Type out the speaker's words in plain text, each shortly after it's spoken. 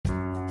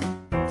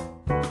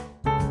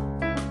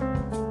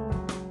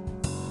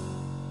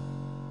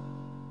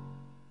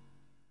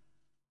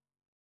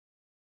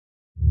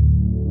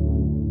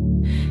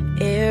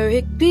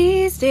Eric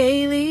B's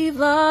Daily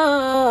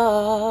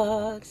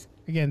Vlogs.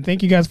 Again,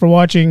 thank you guys for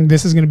watching.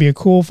 This is going to be a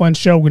cool, fun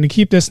show. We're going to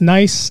keep this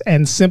nice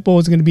and simple.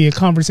 It's going to be a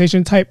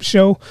conversation type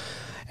show.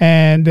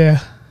 And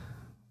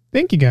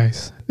thank you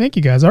guys. Thank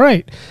you guys. All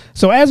right.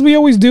 So as we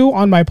always do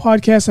on my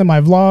podcast and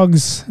my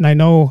vlogs, and I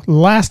know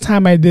last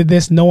time I did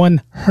this, no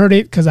one heard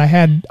it because I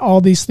had all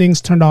these things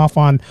turned off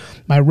on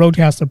my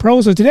Rodecaster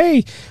Pro. So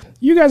today,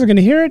 you guys are going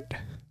to hear it.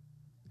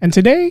 And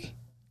today,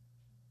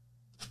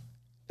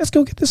 let's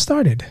go get this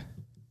started.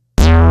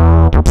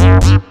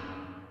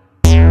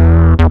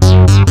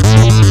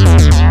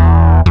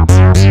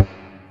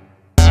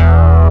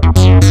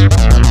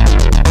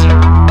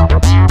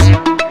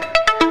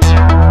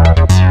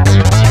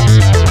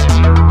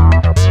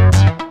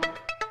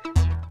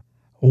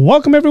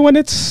 Welcome everyone,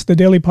 it's the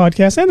Daily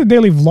Podcast and the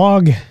Daily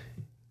Vlog.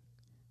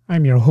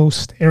 I'm your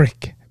host,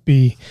 Eric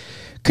B.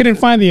 Couldn't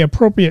find the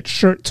appropriate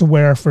shirt to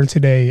wear for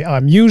today.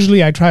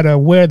 Usually I try to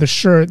wear the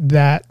shirt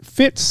that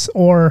fits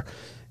or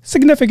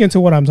significant to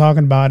what I'm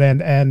talking about.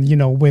 And you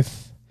know,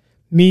 with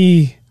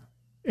me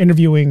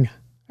interviewing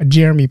a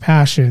Jeremy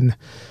Passion,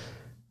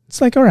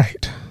 it's like, all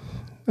right,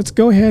 let's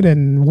go ahead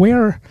and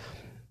wear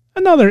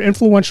another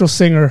influential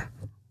singer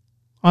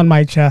on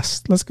my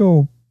chest. Let's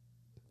go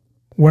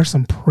wear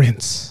some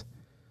Prince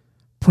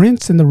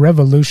and the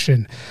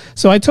Revolution.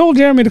 So I told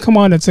Jeremy to come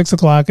on at 6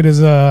 o'clock. It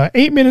is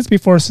 8 minutes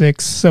before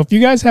 6. So if you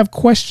guys have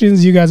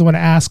questions you guys want to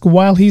ask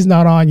while he's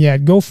not on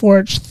yet, go for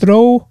it.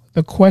 Throw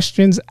the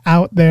questions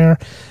out there.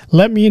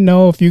 Let me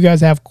know if you guys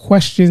have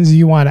questions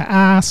you want to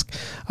ask,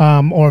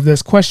 or if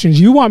there's questions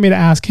you want me to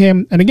ask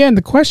him. And again,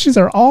 the questions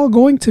are all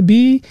going to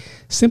be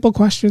simple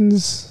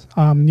questions.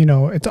 You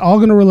know, it's all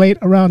going to relate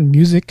around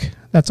music.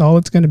 That's all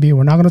it's going to be.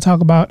 We're not going to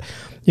talk about,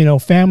 you know,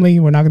 family.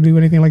 We're not going to do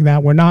anything like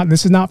that.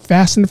 This is not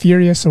Fast and the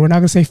Furious, so we're not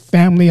going to say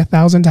family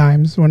 1,000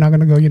 times. We're not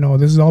going to go, you know,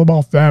 this is all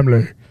about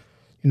family.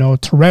 You know,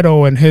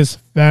 Toretto and his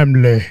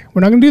family.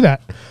 We're not going to do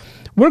that.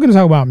 We're going to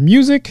talk about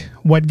music,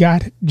 what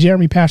got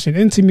Jeremy Passion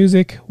into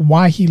music,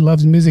 why he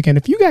loves music. And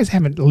if you guys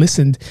haven't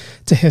listened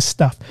to his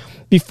stuff,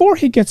 before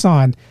he gets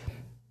on,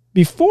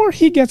 I'm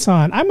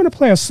going to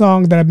play a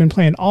song that I've been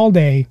playing all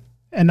day.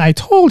 And I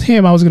told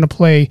him I was going to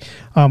play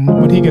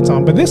when he gets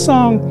on. But this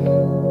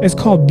song is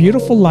called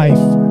Beautiful Life,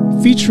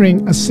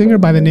 featuring a singer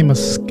by the name of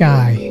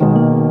Sky.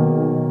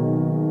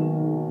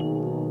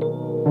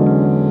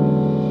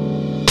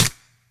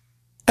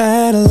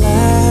 At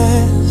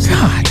last,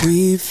 God,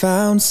 we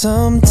found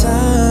some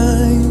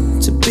time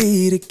to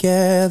be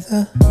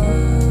together.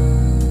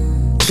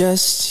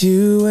 Just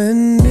you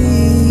and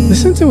me.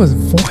 Listen to his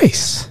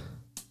voice.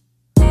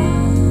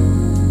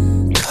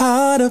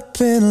 Caught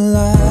up in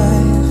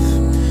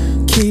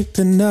life,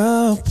 keeping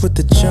up with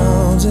the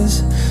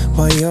Joneses,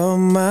 while you're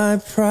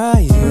my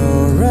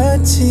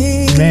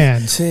priority.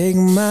 Man, take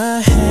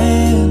my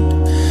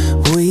hand,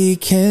 we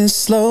can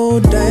slow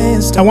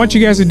dance. I want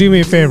you guys to do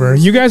me a favor.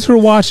 You guys who are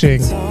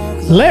watching,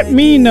 let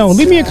me know.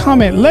 Leave me a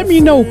comment. Let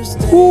me know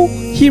who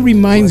he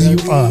reminds you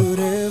of.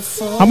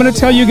 I'm going to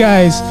tell you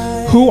guys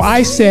who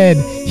I said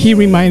he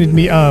reminded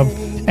me of,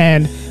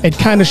 and it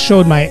kind of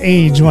showed my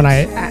age when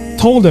I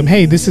told him,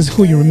 hey, this is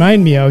who you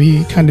remind me of.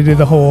 He kind of did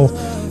the whole,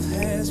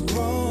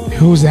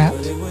 who's that?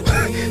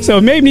 So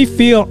it made me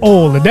feel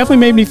old. It definitely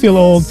made me feel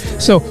old.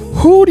 So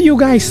who do you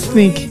guys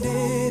think,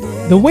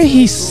 the way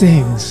he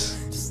sings,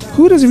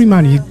 who does it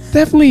remind you? He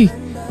definitely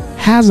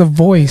has a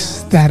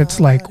voice that it's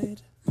like,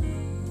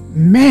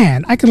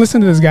 man, I can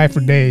listen to this guy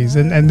for days.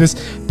 And this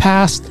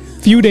past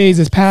few days,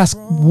 this past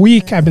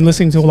week, I've been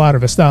listening to a lot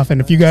of his stuff. And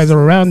if you guys are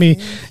around me,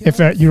 if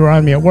you're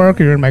around me at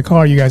work or you're in my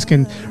car, you guys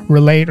can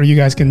relate, or you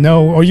guys can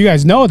know, or you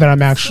guys know that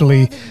I'm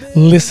actually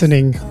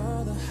listening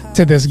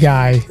to this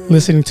guy,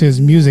 listening to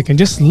his music and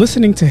just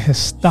listening to his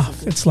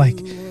stuff. It's like,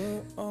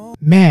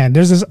 man,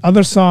 there's this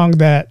other song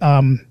that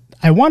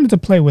I wanted to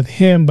play with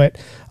him, but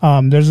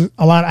there's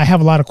a lot. I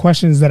have a lot of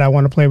questions that I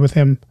want to play with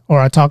him, or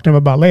I talk to him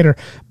about later.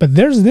 But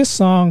there's this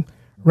song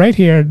right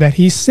here that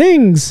he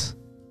sings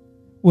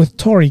with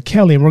Tori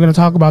Kelly, and we're going to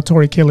talk about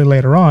Tori Kelly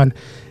later on.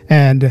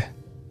 And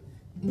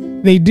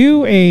they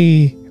do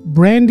a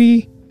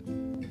Brandy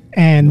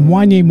and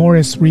Wanya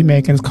Morris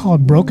remake, and it's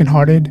called Broken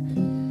Hearted.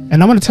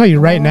 And I'm going to tell you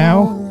right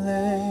now,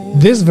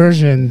 this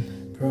version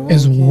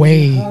is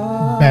way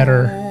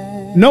better.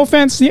 No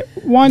offense,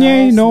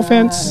 Wanya, no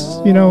offense,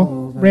 you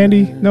know,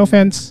 Brandy, no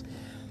offense.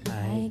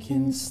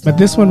 But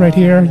this one right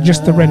here,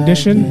 just the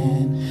rendition.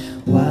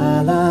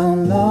 While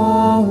I'm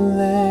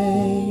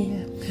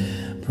lonely,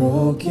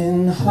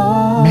 broken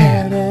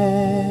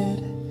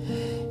hearted,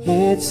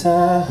 it's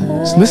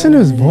just listen to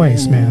his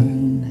voice,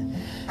 man.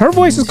 Her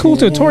voice is cool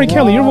too. Tori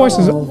Kelly, your voice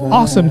is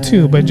awesome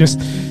too, but just,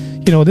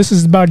 you know, this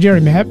is about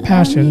Jeremy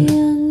Passion.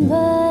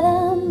 But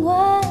I'm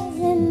wise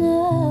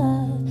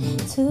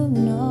enough to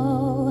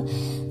know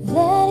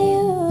that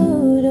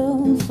you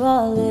don't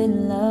fall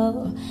in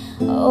love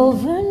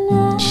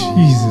overnight.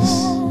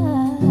 Jesus.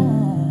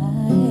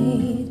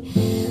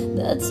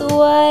 That's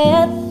why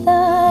I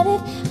thought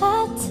if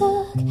I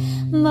took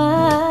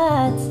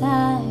my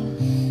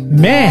time,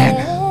 Man.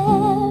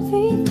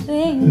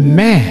 everything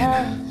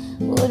Man.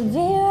 would be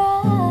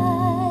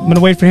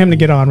gonna wait for him to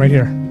get on right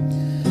here.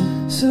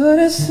 So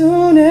as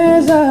soon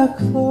as I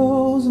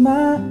close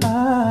my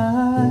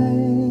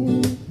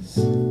eyes,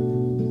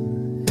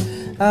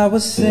 I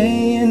was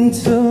saying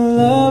to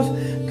love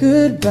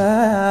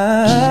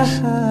goodbye.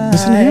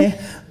 Listen to him.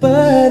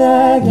 But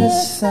I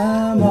guess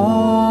I'm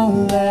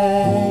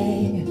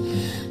only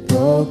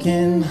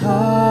broken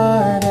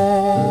hearted.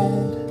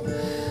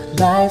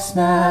 Life's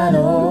not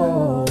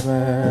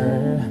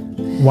over.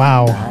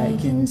 Wow. I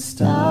can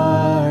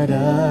start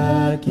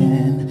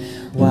again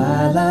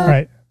while I'm All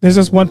right. There's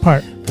this one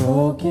part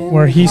broken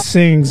where he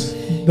sings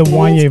the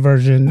Wanye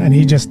version, and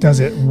he just does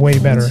it way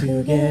better.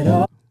 to get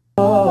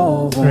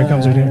over. Here it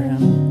comes right here.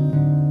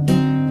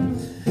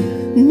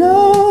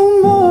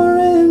 No more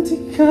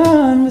empty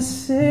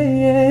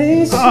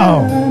conversation.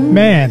 Oh,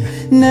 man.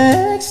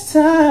 Next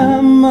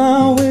time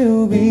I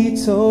will be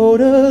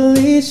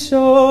totally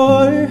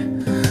sure.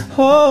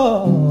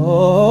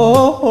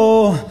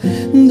 Oh,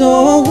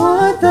 don't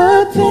want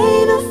the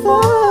pain of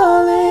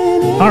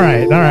falling in. All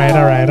right.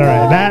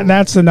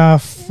 That's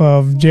enough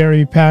of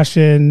Jerry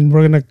Passion.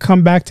 We're going to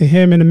come back to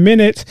him in a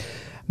minute.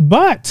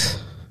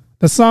 But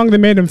the song that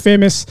made him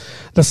famous,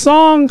 the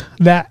song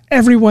that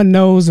everyone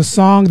knows, the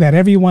song that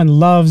everyone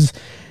loves,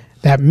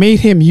 that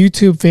made him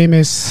YouTube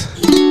famous,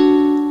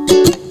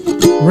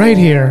 right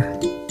here,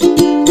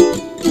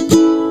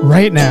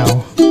 right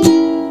now.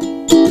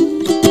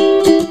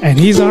 And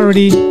he's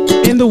already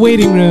in the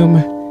waiting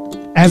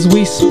room as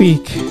we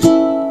speak.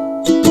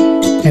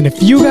 And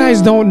if you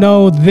guys don't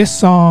know this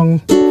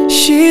song,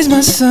 she's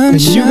my sunshine,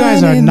 then you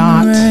guys are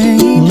not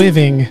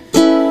living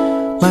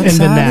my in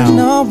the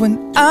now.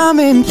 When I'm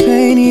in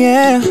pain,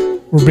 yeah.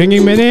 We're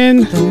bringing it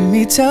in. Let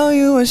me tell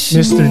you what she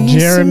Mr. means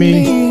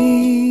Jeremy to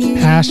me.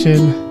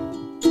 Passion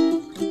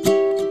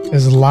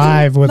is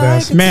live with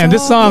us. Man,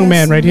 this song,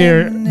 man, right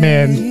here,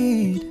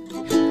 man.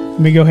 Let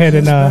me go ahead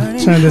and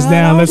turn this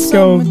down. Let's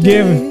go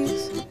give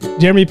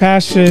Jeremy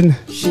Passion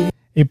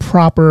a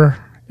proper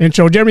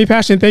intro. Jeremy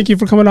Passion, thank you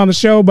for coming on the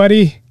show,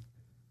 buddy.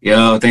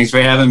 Yo, thanks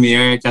for having me,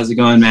 Eric. How's it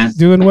going, man?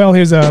 Doing well.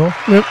 Here's a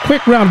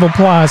quick round of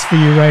applause for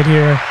you right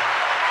here.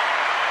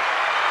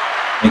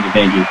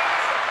 Thank you.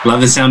 Love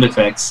the sound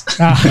effects.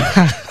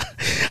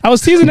 I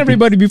was teasing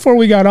everybody before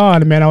we got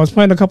on, man. I was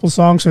playing a couple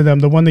songs for them.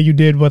 The one that you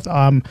did with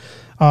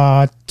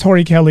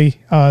Tori Kelly,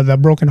 the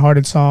Broken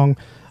Hearted song.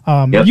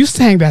 Yep. You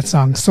sang that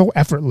song so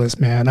effortless,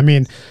 man. I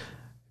mean,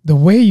 the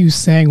way you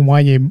sang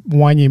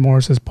Wanye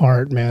Morris's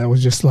part, man, it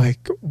was just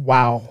like,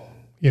 wow,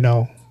 you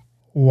know.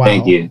 Wow.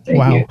 Thank you.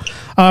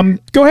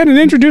 Go ahead and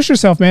introduce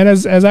yourself, man.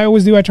 As I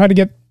always do, I try to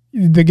get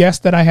the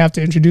guests that I have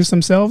to introduce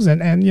themselves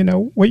and you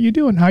know, what you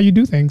do and how you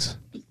do things.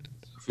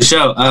 For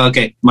sure.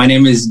 Okay. My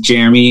name is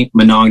Jeremy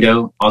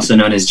Monongdo, also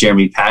known as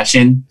Jeremy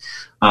Passion.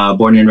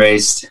 Born and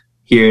raised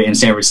here in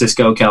San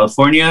Francisco,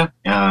 California.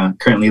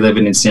 Currently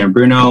living in San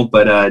Bruno,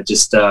 but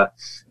just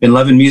been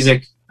loving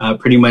music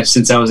pretty much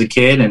since I was a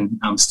kid, and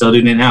I'm still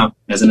doing it now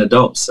as an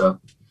adult. So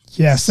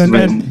yes, and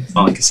then that's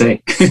all I can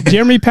say.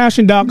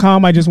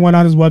 JeremyPassion.com. I just went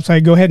on his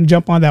website. Go ahead and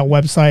jump on that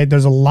website.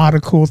 There's a lot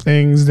of cool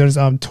things. There's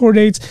tour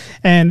dates.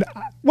 And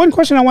one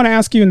question I want to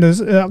ask you, and there's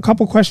a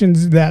couple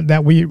questions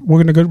that we're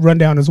going to run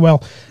down as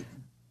well.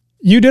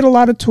 You did a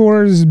lot of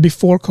tours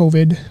before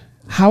COVID.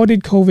 How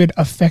did COVID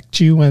affect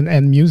you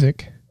and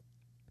music?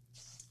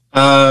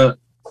 Well,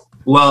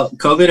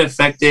 COVID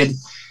affected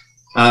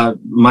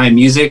my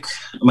music,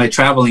 my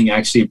traveling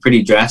actually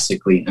pretty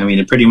drastically. I mean,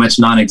 it pretty much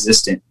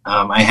non-existent.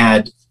 I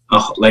had a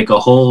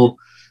whole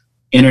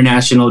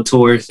international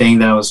tour thing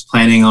that I was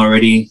planning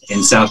already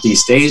in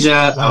Southeast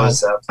Asia. Wow. I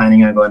was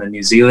planning on going to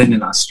New Zealand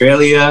and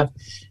Australia,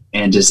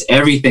 and just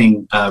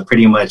everything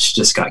pretty much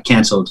just got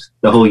canceled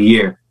the whole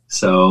year.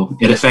 So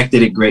it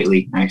affected it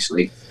greatly,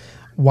 actually.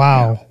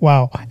 Wow.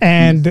 Wow.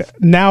 And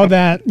now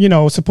that, you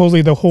know,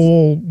 supposedly the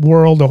whole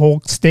world, the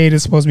whole state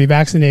is supposed to be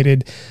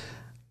vaccinated,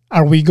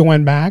 are we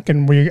going back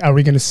and are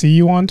we going to see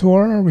you on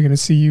tour? Are we going to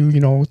see you, you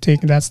know,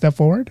 taking that step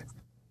forward?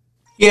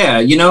 Yeah,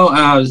 you know,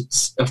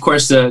 of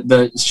course,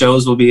 the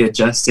shows will be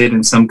adjusted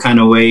in some kind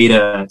of way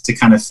to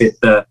kind of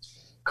fit the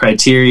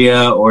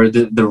criteria or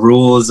the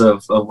rules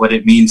of what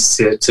it means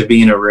to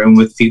be in a room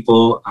with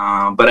people.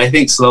 But I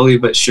think slowly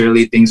but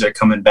surely things are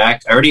coming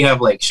back. I already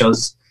have like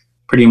shows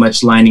pretty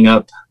much lining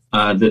up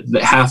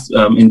the half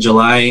in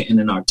July and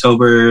in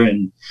October,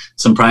 and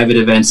some private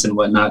events and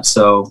whatnot.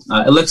 So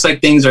it looks like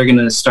things are going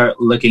to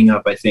start looking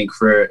up, I think,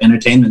 for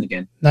entertainment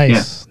again.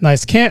 Nice. Yeah.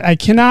 Nice. I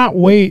cannot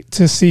wait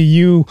to see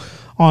you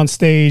on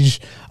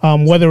stage,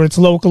 whether it's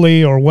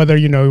locally or whether,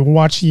 you know,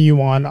 watching you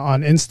on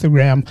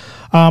Instagram.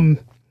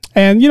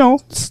 And, you know,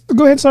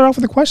 go ahead and start off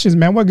with the questions,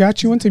 man. What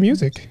got you into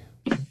music?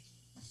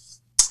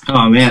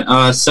 Oh,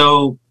 man.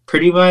 So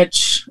pretty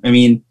much, I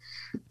mean,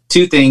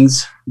 two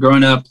things.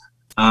 Growing up,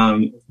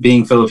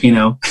 being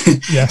Filipino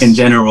Yes. in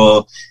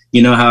general,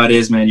 you know how it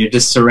is, man. You're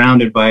just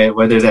surrounded by it,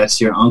 whether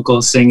that's your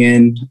uncle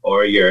singing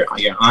or your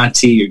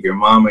auntie or your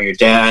mom or your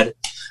dad.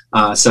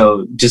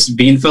 So just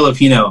being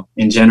Filipino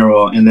in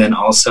general, and then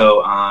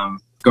also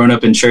growing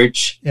up in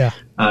church, yeah,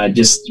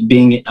 just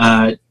being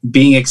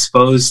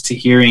exposed to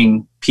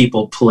hearing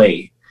people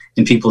play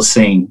and people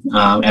sing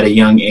at a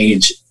young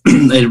age.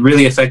 It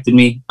really affected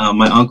me.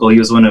 My uncle,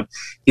 he's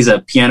a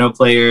piano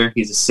player,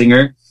 he's a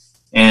singer,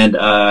 and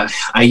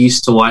I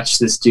used to watch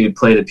this dude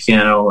play the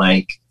piano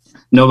like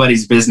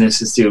nobody's business.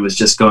 This dude was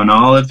just going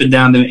all up and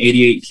down the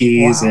 88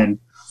 keys. Wow. And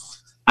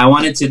I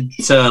wanted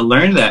to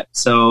learn that.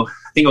 So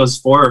I think I was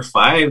 4 or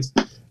 5.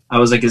 I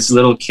was like this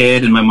little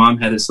kid, and my mom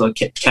had this little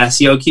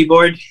Casio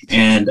keyboard,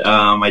 and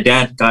my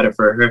dad got it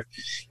for her,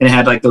 and it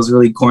had like those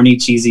really corny,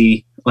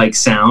 cheesy like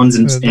sounds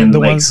and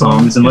like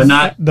songs and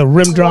whatnot. The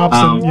rim drops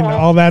and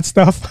all that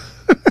stuff.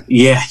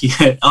 yeah,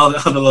 all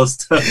the little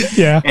stuff.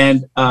 Yeah.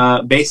 And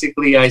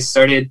basically, I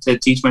started to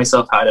teach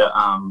myself how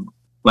to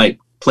like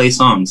play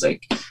songs,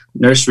 like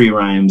nursery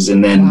rhymes,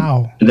 and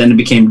then it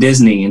became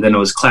Disney, and then it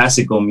was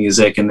classical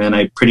music, and then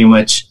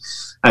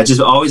I've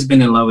just always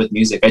been in love with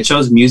music. I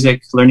chose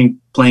music,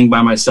 playing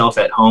by myself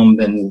at home,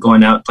 than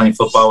going out playing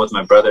football with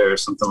my brother or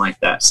something like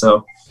that.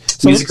 So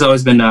music's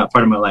always been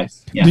part of my life.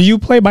 Yeah. Do you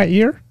play by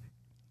ear?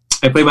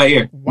 I play by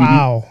ear.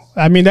 Wow. Mm-hmm.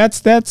 I mean,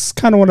 that's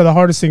kind of one of the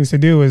hardest things to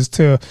do, is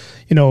to,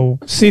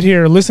 sit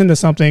here, listen to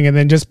something, and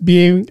then just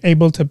being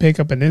able to pick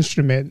up an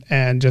instrument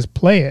and just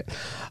play it.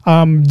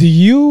 Do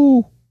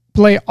you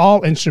play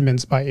all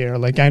instruments by ear?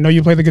 Like, I know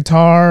you play the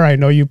guitar, I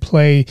know you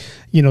play,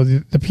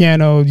 the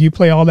piano. Do you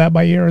play all that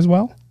by ear as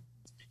well?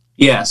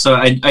 Yeah. So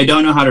I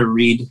don't know how to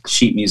read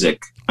sheet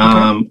music.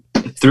 Okay.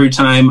 Through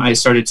time, I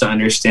started to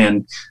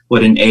understand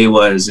what an A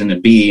was, and a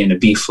B, and a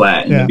B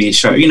flat, and a B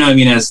sharp.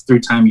 As through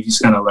time, you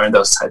just kind of learn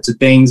those types of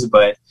things.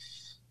 But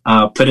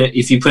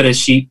if you put a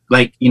sheet,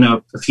 like,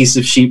 a piece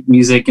of sheet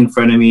music in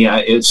front of me,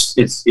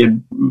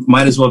 it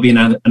might as well be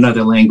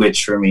another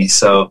language for me.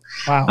 So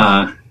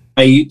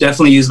I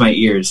definitely use my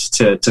ears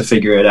to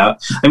figure it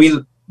out. I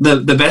mean,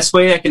 the best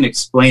way I can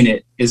explain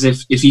it is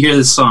if you hear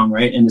this song,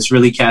 right, and it's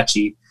really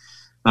catchy,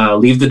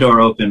 Leave the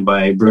Door Open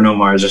by Bruno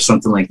Mars or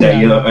something like that,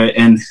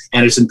 and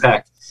Anderson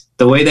 .Paak.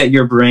 The way that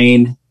your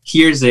brain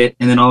hears it,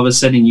 and then all of a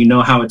sudden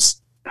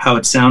how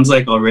it sounds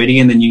like already,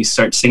 and then you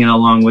start singing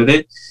along with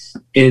it,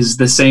 is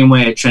the same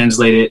way I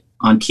translate it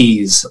on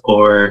keys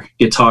or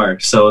guitar.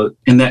 So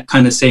in that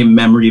kind of same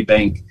memory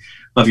bank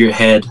of your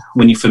head,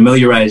 when you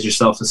familiarize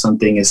yourself with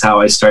something, is how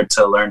I start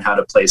to learn how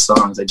to play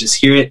songs. I just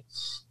hear it,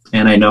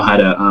 and I know how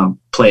to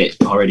play it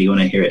already when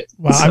I hear it.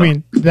 Wow, so. I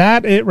mean,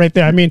 it right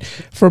there. I mean,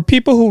 for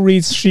people who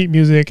reads sheet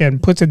music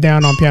and puts it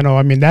down on piano,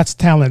 I mean, that's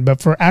talent.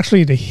 But for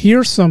actually to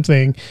hear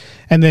something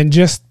and then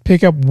just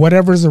pick up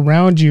whatever's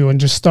around you and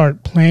just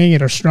start playing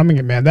it or strumming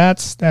it, man,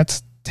 that's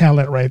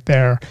talent right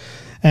there.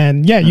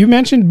 And yeah, you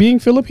mentioned being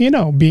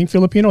Filipino.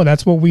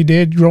 That's what we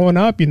did growing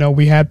up.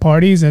 We had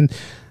parties, and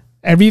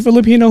every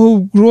Filipino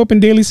who grew up in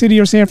Daly City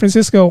or San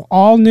Francisco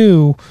all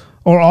knew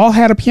or all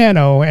had a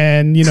piano.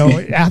 And,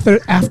 after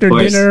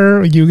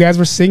dinner, you guys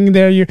were singing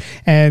there.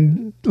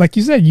 And like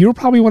you said, you were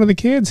probably one of the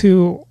kids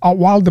who,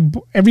 while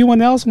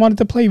everyone else wanted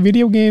to play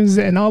video games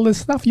and all this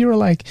stuff, you were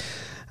like,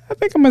 I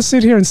think I'm going to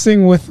sit here and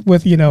sing with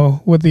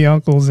the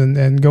uncles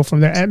and go from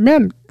there. And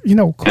man,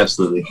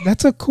 absolutely,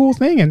 that's a cool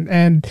thing.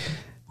 And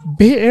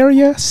Bay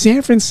Area,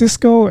 San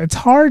Francisco, it's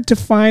hard to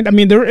find. I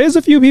mean, there is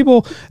a few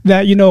people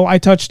that, I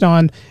touched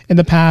on in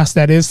the past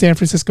that is San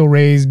Francisco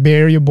raised, Bay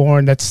Area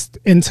born, that's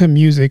into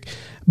music.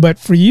 But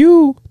for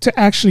you to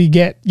actually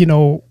get,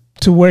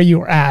 to where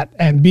you're at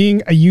and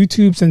being a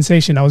YouTube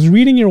sensation, I was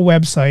reading your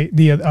website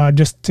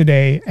just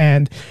today,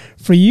 and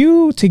for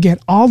you to get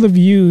all the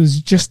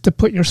views just to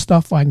put your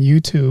stuff on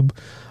YouTube,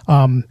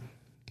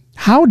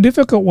 how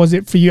difficult was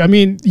it for you? I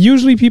mean,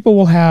 usually people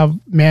will have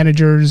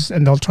managers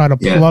and they'll try to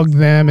plug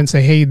them and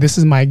say, hey, this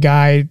is my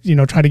guy,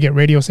 try to get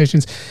radio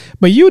stations.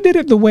 But you did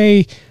it the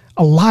way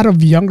a lot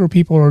of younger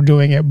people are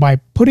doing it, by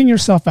putting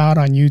yourself out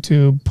on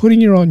YouTube,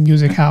 putting your own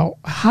music out.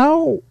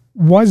 How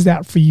was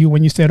that for you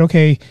when you said,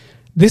 okay,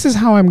 this is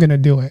how I'm going to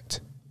do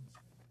it?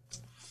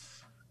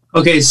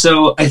 Okay,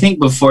 so I think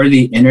before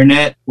the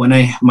internet, when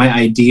my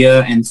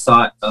idea and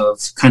thought of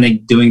kind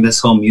of doing this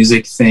whole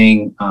music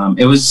thing,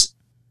 it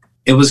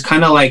was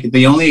kind of like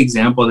the only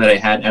example that I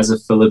had as a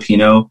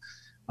Filipino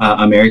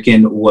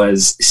American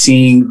was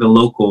seeing the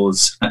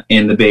locals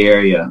in the Bay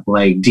Area.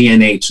 Like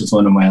DNH was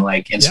one of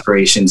my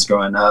inspirations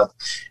growing up,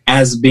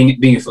 as being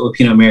a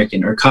Filipino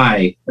American, or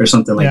Kai or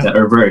something like that,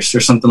 or Verse or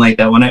something like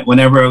that.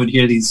 Whenever I would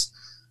hear these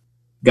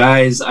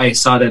guys, I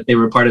saw that they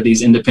were part of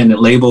these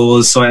independent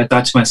labels. So I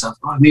thought to myself,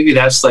 oh, maybe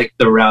that's like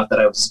the route that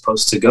I was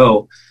supposed to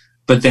go.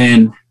 But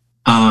then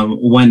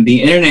when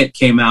the internet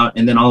came out,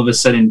 and then all of a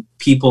sudden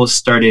people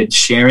started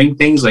sharing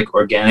things like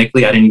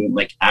organically, I didn't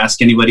even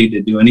ask anybody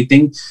to do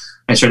anything.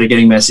 I started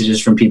getting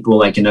messages from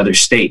people in other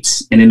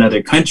states and in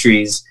other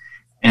countries.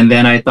 And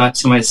then I thought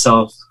to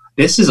myself,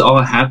 this is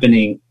all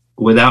happening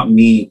without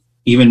me.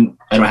 Even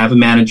I don't have a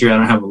manager, I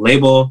don't have a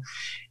label.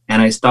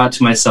 And I thought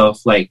to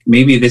myself,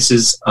 maybe this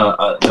is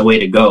the way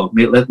to go.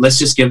 Let's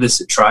just give this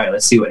a try.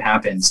 Let's see what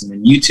happens. And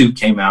then YouTube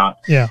came out.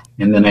 Yeah.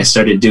 And then I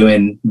started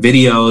doing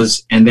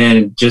videos, and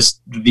then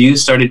just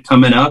views started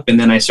coming up. And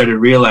then I started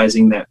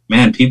realizing that,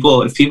 man,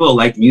 if people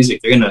like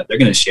music, they're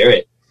gonna share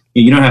it.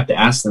 You don't have to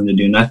ask them to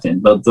do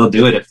nothing. They'll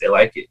do it if they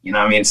like it. You know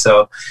what I mean?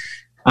 So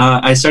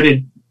I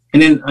started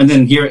and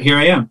then here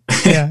I am.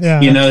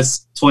 Yeah. You know,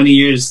 it's 20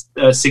 years,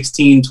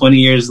 16, 20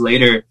 years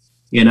later.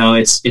 You know,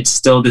 it's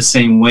still the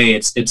same way.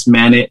 It's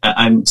managed.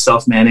 I'm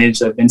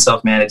self-managed. I've been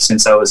self-managed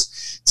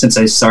since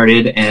I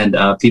started, and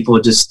people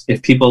just,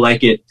 if people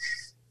like it,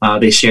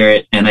 they share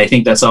it. And I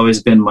think that's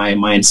always been my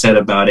mindset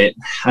about it.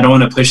 I don't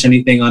want to push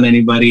anything on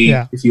anybody.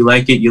 Yeah. If you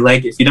like it, you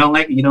like it. If you don't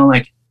like it, you don't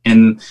like it.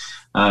 And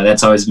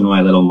that's always been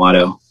my little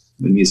motto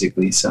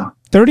musically. So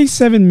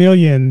 37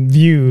 million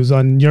views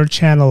on your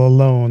channel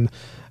alone,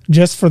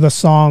 just for the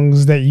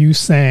songs that you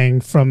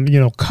sang, from, you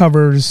know,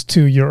 covers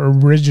to your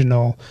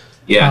original.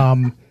 Yeah.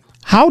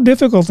 How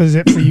difficult is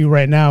it for you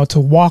right now to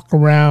walk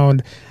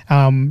around,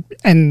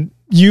 and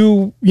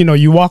you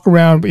walk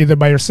around either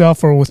by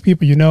yourself or with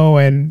people you know,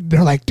 and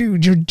they're like,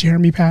 dude, you're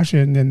Jeremy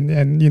Passion,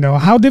 and you know,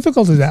 how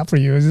difficult is that for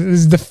you?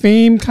 Is the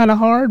fame kind of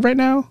hard right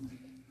now?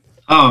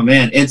 Oh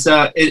man,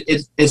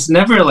 it's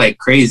never like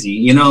crazy,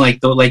 you know,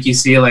 like you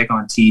see it like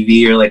on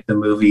TV or like the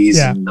movies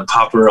and the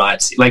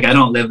paparazzi. Like, I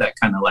don't live that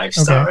kind of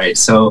lifestyle, right?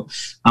 So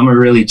I'm a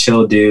really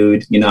chill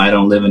dude. You know, I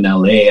don't live in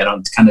LA. I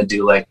don't kind of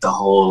do like the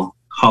whole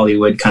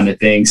Hollywood kind of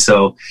thing.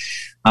 So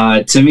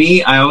to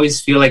me, I always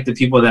feel like the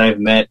people that I've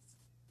met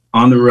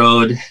on the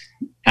road,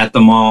 at the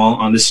mall,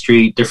 on the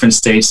street, different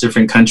states,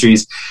 different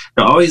countries,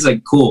 they're always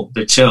like cool.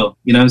 They're chill.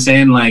 You know what I'm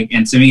saying? Like,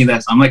 and to me,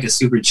 I'm like a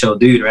super chill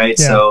dude, right?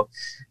 Yeah. So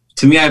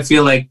to me, I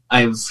feel like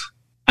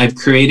I've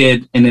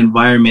created an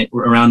environment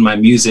around my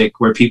music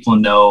where people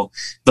they'll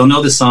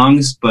know the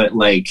songs, but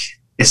like,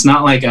 it's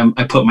not like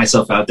I put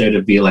myself out there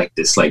to be like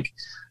this like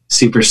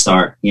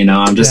superstar, you know.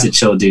 I'm just a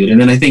chill dude. And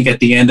then I think at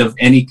the end of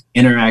any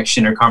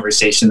interaction or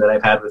conversation that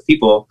I've had with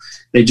people,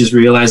 they just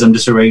realize I'm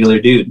just a regular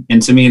dude.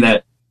 And to me,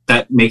 that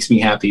makes me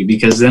happy,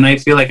 because then I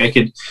feel like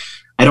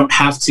I don't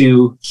have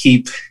to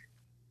keep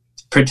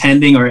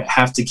pretending or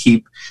have to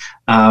keep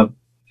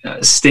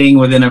staying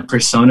within a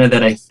persona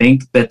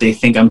that they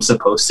think I'm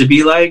supposed to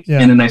be like.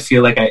 And then I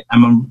feel like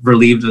I'm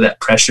relieved of that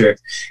pressure,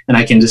 and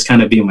I can just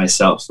kind of be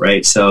myself,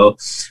 right? So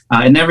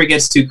it never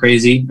gets too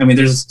crazy. I mean,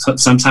 there's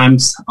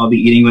sometimes I'll be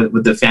eating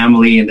with the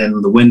family, and then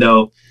in the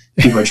window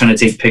people are trying to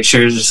take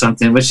pictures or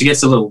something, which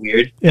gets a little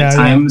weird at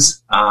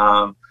times.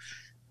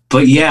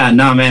 But yeah,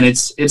 no, man,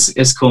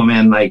 it's cool,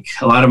 man. Like,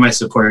 a lot of my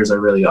supporters are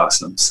really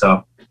awesome.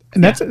 So,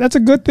 and that's a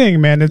good thing,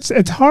 man.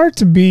 It's hard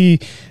to be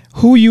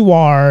who you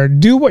are,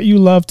 do what you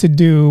love to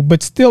do,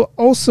 but still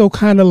also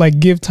kind of like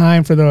give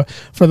time for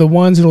the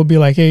ones that'll be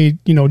like, hey,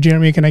 you know,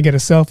 Jeremy, can I get a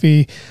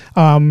selfie?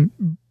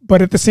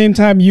 But at the same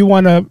time, you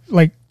want to,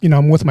 like, you know,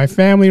 I'm with my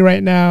family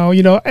right now,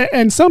 you know,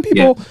 and some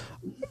people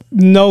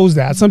knows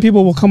that. Some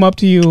people will come up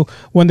to you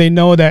when they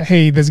know that,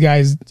 hey, this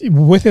guy's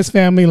with his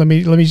family. Let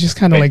me just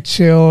kind of like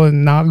chill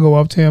and not go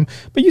up to him.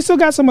 But you still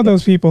got some of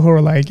those people who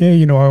are like, hey,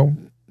 you know,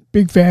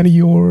 big fan of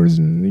yours,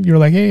 and you're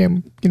like, hey,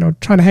 I'm, you know,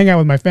 trying to hang out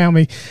with my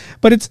family.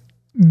 But it's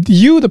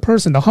you, the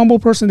person, the humble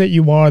person that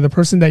you are, the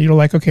person that you're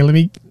like, okay, let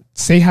me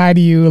say hi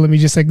to you, let me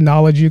just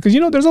acknowledge you, because, you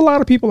know, there's a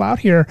lot of people out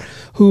here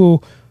who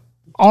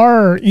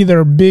are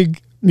either big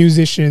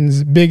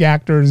musicians, big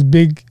actors,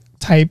 big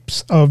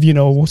types of, you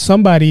know,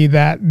 somebody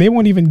that they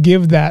won't even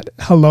give that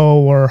hello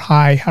or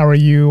hi, how are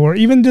you, or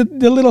even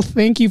the little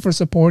thank you for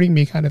supporting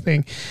me kind of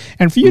thing.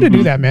 And for you to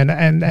do that, man,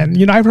 and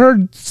you know, I've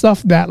heard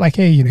stuff that like,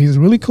 hey, you know, he's a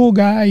really cool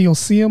guy. You'll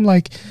see him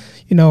like,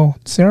 you know,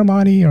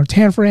 Ceremony or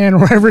Tanfran or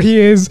wherever he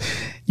is.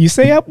 You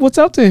say what's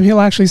up to him, he'll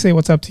actually say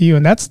what's up to you.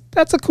 And that's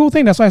a cool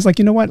thing. That's why I was like,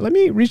 you know what, let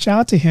me reach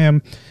out to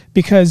him,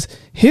 because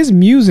his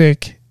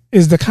music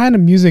is the kind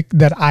of music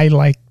that I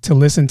like to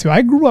listen to.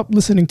 I grew up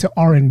listening to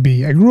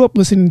R&B. I grew up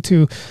listening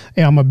to,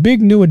 I'm a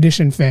big New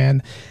Edition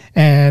fan.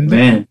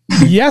 And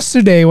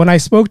yesterday when I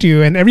spoke to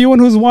you, and everyone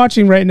who's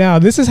watching right now,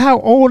 this is how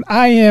old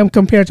I am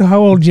compared to how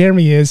old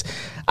Jeremy is.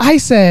 I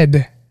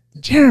said,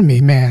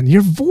 Jeremy, man,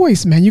 your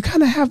voice, man, you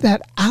kind of have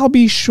that I'll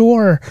Be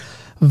Sure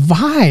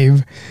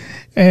vibe.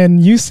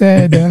 And you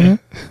said,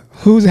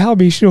 who's I'll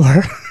Be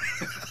Sure?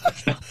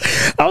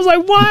 I was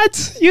like,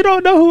 what? You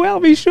don't know who I'll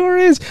Be Sure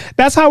is?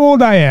 That's how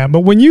old I am.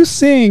 But when you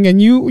sing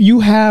and you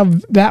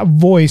have that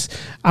voice,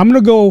 I'm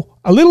going to go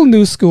a little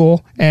new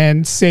school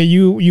and say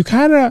you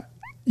kind of,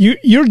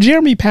 you're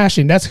Jeremy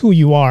Passion. That's who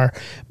you are.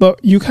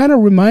 But you kind of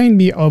remind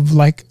me of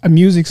like a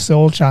Music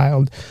Soul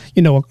Child,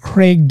 you know, a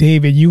Craig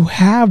David. You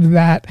have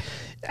that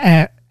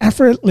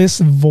effortless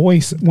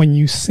voice when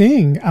you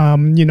sing.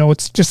 You know,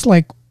 it's just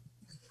like,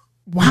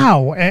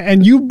 wow.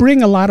 And you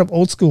bring a lot of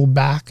old school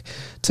back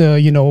to,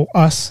 you know,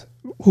 us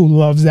who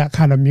loves that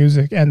kind of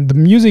music. And the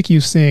music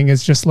you sing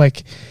is just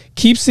like,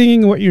 keep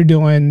singing what you're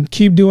doing,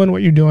 keep doing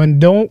what you're doing.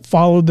 Don't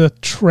follow the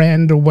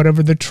trend or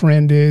whatever the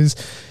trend is.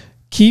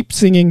 Keep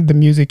singing the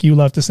music you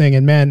love to sing.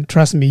 And man,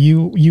 trust me,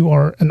 you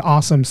are an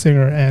awesome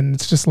singer. And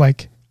it's just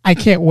like, I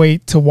can't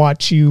wait to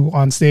watch you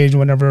on stage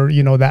whenever,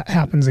 you know, that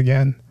happens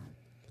again.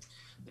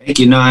 Thank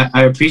you. No,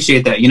 I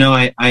appreciate that. You know,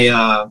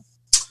 I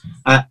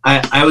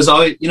was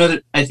always, you know,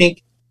 I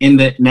think in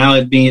the now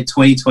it being at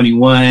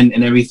 2021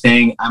 and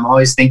everything, I'm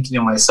always thinking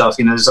to myself,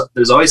 you know,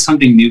 there's always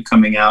something new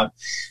coming out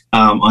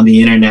on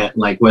the internet,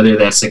 like whether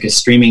that's like a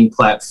streaming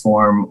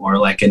platform or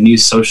like a new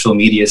social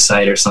media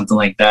site or something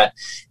like that.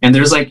 And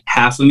there's like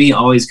half of me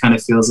always kind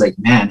of feels like,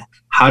 man,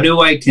 how do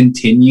I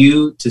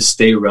continue to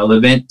stay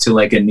relevant to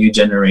like a new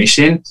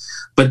generation?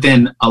 But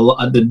then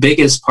the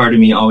biggest part of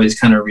me always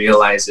kind of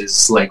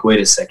realizes like, wait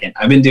a second,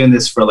 I've been doing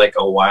this for like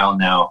a while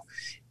now.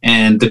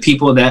 And the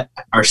people that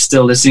are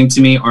still listening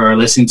to me or are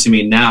listening to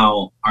me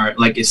now are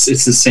like, it's the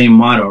same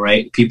motto,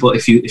 right? People,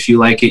 if you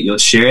like it, you'll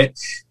share it.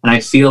 And I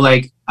feel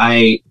like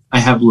I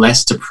have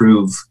less to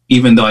prove,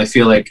 even though I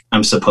feel like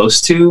I'm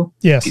supposed to,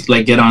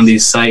 like get on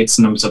these sites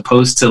and I'm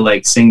supposed to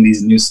like sing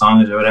these new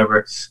songs or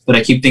whatever. But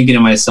I keep thinking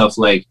to myself,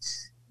 like,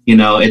 you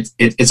know,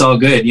 it's all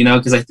good, you know,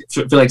 because I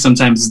feel like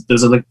sometimes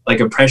there's like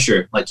a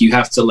pressure, like you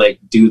have to like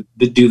do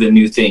the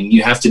new thing.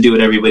 You have to do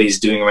what everybody's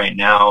doing right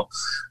now.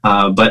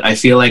 But I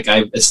feel like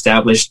I've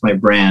established my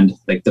brand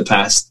like the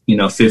past, you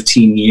know,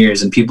 15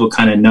 years, and people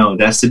kind of know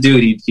that's the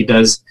dude. He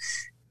does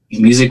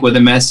music with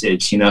a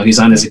message, you know, he's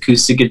on his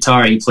acoustic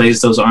guitar. He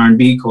plays those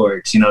R&B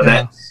chords, you know,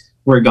 that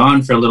were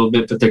gone for a little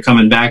bit, but they're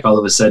coming back all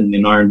of a sudden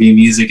in R&B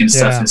music and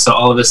stuff. And so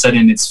all of a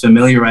sudden it's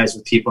familiarized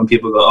with people and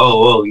people go,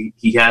 oh,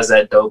 he has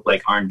that dope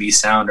like R&B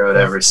sound or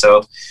whatever.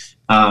 So,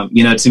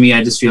 you know, to me,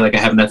 I just feel like I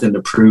have nothing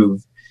to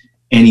prove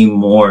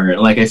anymore.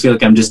 Like I feel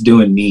like I'm just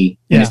doing me.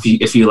 And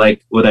if you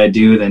like what I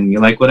do, then you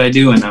like what I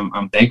do, and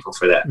I'm thankful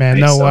for that.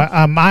 Man,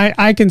 right? No,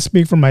 I can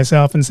speak for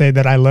myself and say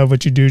that I love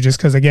what you do, just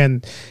because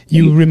again,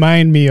 you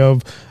remind me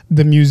of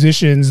the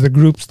musicians, the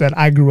groups that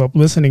I grew up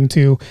listening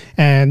to.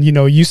 And you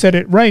know, you said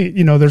it right.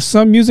 You know, there's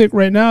some music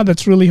right now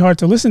that's really hard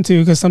to listen to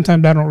because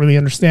sometimes I don't really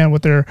understand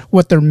what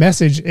their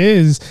message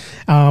is.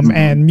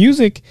 And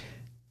music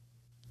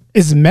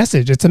is a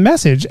message. It's a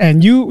message.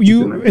 And you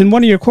in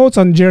one of your quotes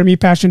on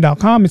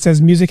jeremypassion.com, it says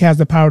music has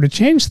the power to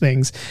change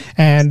things.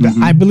 And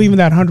I believe in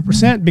that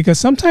 100%, because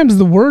sometimes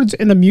the words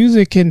in a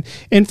music can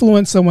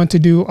influence someone to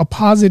do a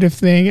positive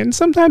thing. And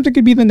sometimes it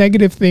could be the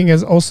negative thing,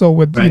 as also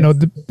with, you know,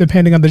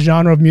 depending on the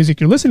genre of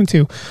music you're listening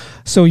to.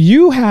 So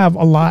you have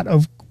a lot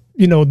of,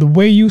 you know, the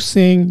way you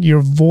sing,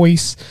 your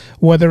voice,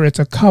 whether it's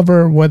a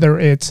cover, whether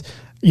it's,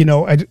 you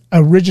know, an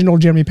original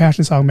Jeremy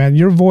Passion song, man,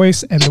 your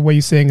voice and the way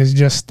you sing is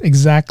just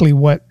exactly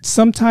what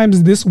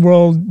sometimes this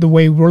world, the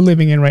way we're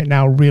living in right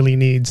now, really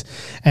needs.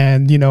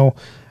 And, you know,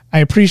 I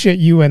appreciate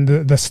you and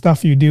the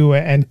stuff you do,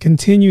 and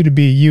continue to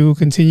be you,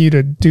 continue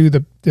to do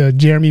the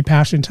Jeremy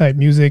Passion type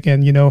music.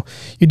 And, you know,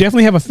 you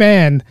definitely have a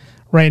fan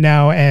right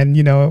now. And,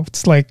 you know,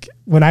 it's like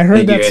when I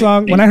heard that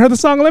song, when I heard the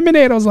song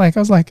Lemonade, I was like,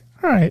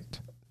 all right.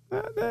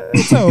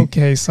 It's an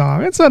okay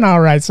song. It's an all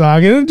right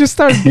song. And it just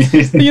started,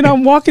 you know,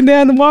 I'm walking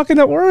at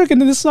work,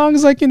 and then the song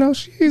is like, you know,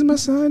 she's my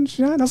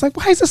sunshine. I was like,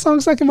 why is the song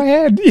stuck in my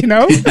head? You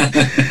know?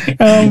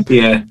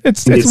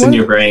 It's in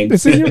your brain.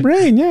 It's in your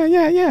brain.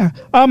 Yeah.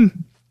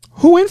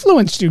 Who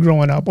influenced you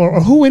growing up,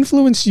 or who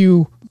influenced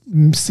you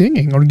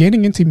singing or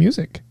getting into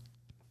music?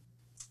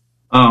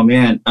 Oh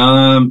man.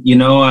 You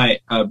know,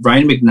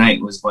 Brian McKnight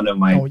was one of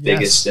my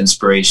biggest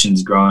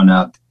inspirations growing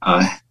up.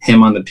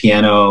 Him on the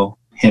piano,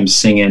 him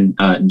singing.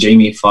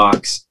 Jamie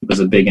Foxx was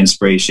a big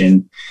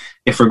inspiration.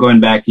 If we're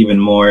going back even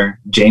more,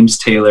 James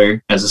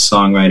Taylor as a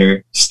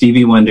songwriter,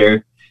 Stevie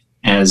Wonder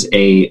as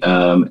a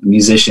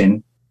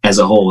musician as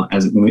a whole.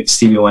 As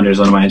Stevie Wonder is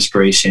one of my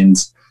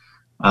inspirations.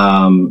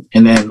 And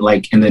then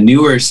like in the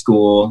newer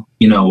school,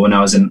 you know, when I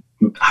was in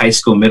high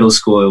school, middle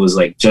school, it was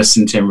like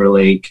Justin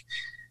Timberlake,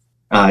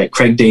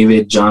 Craig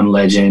David, John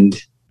Legend,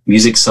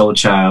 Music Soul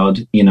Child,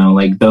 you know,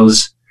 like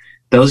those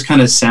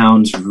kind of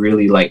sounds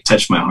really like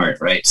touch my heart,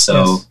 right?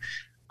 So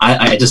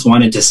I just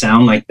wanted to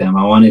sound like them.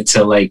 I wanted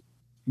to like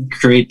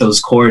create those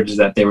chords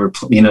that they were,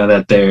 you know,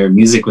 that their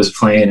music was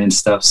playing and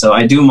stuff. So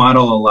I do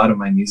model a lot of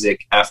my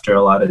music after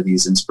a lot of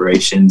these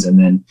inspirations. And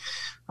then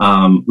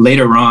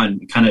later on,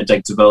 kind of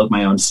like develop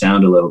my own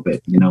sound a little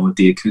bit, you know, with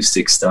the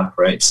acoustic stuff,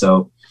 right?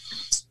 So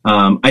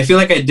I feel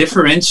like I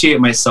differentiate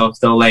myself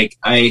though. Like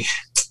I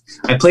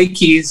play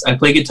keys, I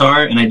play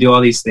guitar, and I do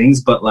all these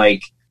things, but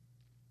like,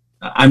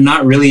 I'm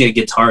not really a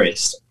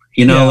guitarist,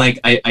 you know, like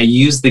I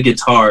use the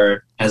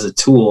guitar as a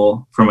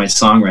tool for my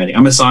songwriting.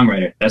 I'm a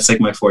songwriter. That's like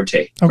my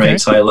forte,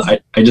 right? So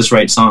I just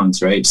write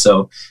songs, right?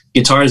 So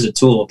guitar is a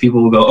tool.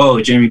 People will go,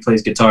 oh, Jeremy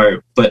plays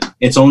guitar, but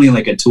it's only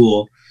like a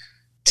tool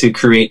to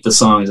create the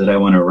songs that I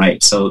want to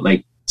write. So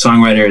like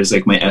songwriter is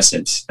like my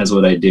essence as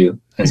what I do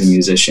as a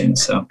musician.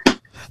 So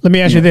let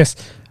me ask you this.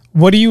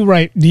 What do you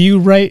write? Do you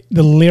write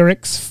the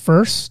lyrics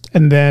first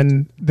and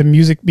then the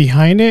music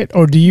behind it?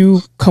 Or do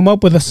you come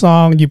up with a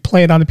song, you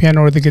play it on the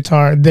piano or the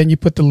guitar, then you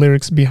put the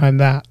lyrics behind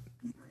that?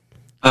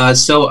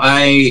 So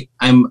I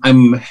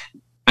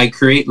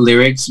create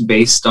lyrics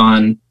based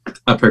on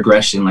a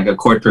progression, like a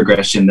chord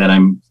progression that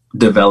I'm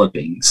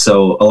developing.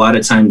 So a lot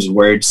of times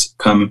words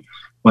come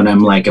when I'm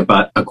like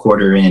about a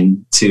quarter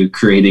in to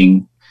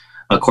creating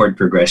a chord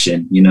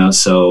progression, you know?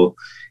 So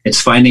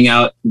it's finding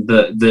out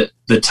the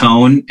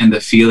tone and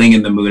the feeling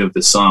and the mood of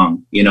the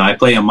song. You know, I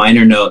play a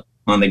minor note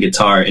on the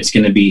guitar, it's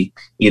going to be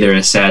either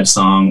a sad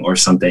song or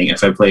something.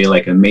 If I play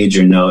like a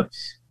major note,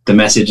 the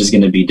message is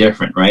going to be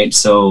different, right?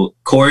 So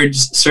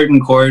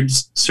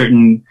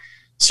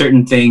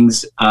certain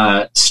things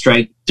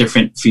strike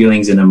different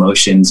feelings and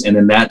emotions, and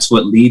then that's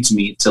what leads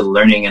me to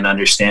learning and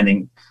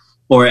understanding,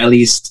 or at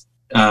least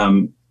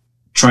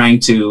trying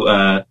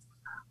to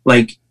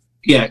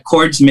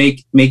chords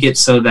make it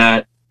so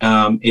that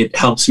it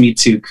helps me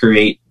to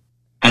create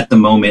at the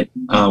moment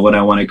what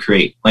I want to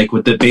create, like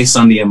based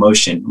on the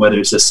emotion, whether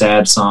it's a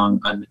sad song,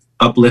 an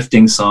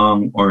uplifting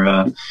song, or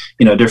a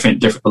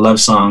different love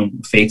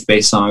song,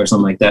 faith-based song, or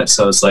something like that.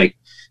 So it's like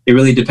it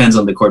really depends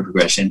on the chord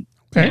progression.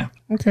 Okay. Yeah.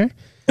 Okay.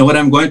 And what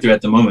I'm going through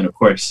at the moment, of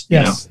course.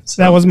 Yes.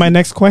 So that was my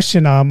next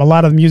question. A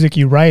lot of the music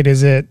you write,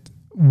 is it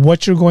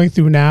what you're going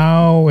through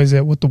now? Is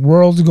it what the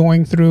world's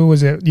going through?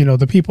 Is it,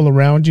 the people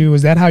around you?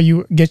 Is that how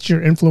you get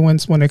your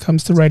influence when it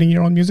comes to writing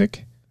your own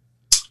music?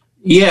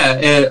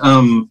 Yeah.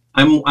 I'm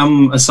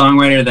a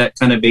songwriter that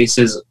kind of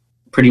bases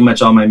pretty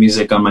much all my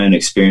music on my own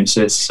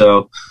experiences.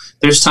 So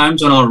there's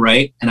times when I'll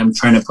write and I'm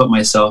trying to put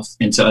myself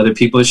into other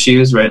people's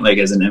shoes, right? Like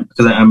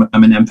because I'm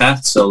an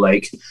empath. So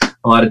like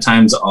a lot of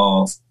times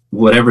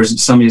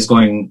something's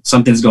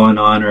going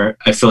on, or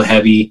I feel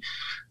heavy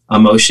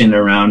emotion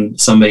around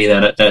somebody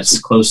that's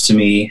close to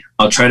me,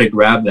 I'll try to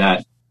grab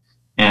that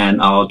and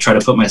I'll try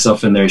to put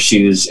myself in their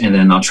shoes, and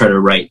then I'll try to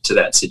write to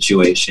that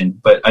situation.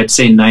 But I'd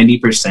say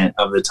 90%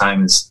 of the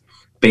time is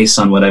based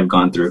on what I've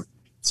gone through.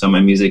 So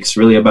my music's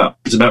really about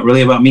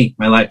me,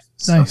 my life.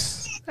 So.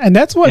 Nice. And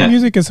that's what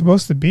music is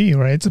supposed to be,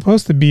 right? It's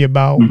supposed to be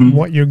about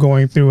what you're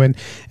going through.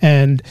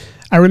 And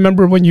I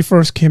remember when you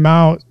first came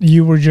out,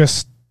 you were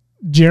just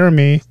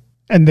Jeremy,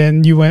 and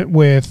then you went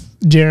with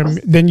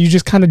Jeremy, then you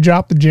just kind of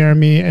dropped the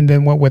Jeremy and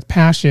then went with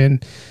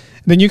Passion.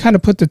 Then you kind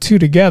of put the two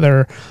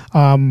together.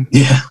 And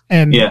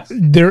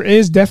there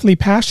is definitely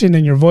passion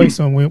in your voice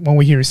when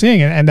we hear you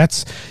sing. And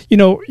that's,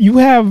 you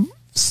have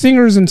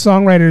singers and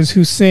songwriters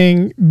who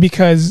sing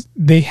because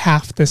they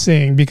have to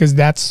sing, because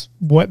that's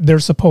what they're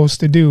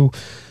supposed to do.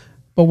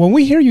 But when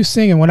we hear you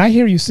sing, and when I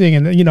hear you sing,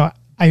 and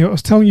I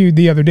was telling you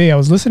the other day, I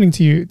was listening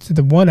to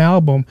the one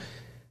album,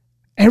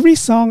 every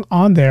song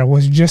on there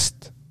was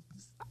just,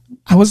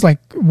 I was like,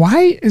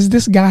 why is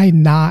this guy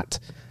not,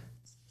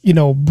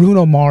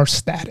 Bruno Mars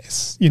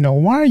status?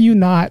 Why are you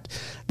not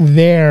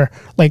there?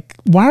 Like,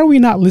 why are we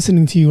not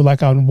listening to you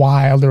like on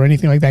Wild or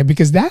anything like that?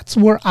 Because that's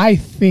where I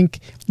think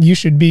you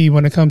should be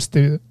when it comes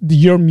to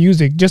your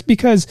music, just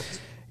because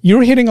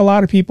you're hitting a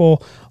lot of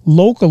people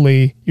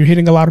locally, you're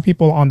hitting a lot of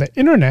people on the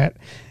internet,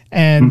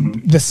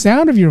 and the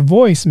sound of your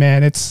voice,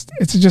 man, it's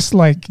just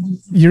like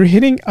you're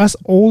hitting us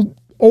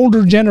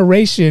older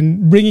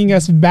generation, bringing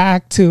us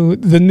back to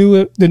the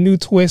new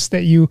twist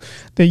that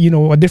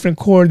a different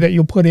chord that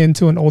you'll put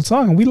into an old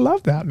song. And we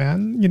love that,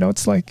 man.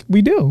 It's like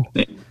we do.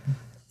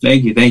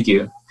 Thank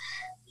you.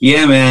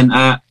 Yeah, man.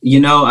 I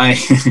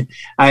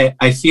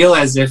feel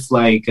as if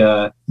like,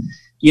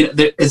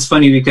 it's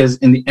funny because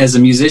as a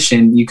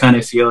musician, you kind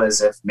of feel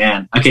as if,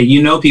 man, okay,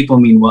 people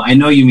mean well. I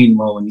know you mean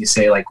well when you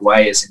say like,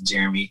 why isn't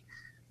Jeremy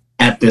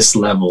at this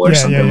level or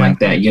something like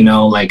that,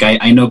 like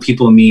I know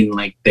people mean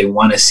like they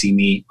want to see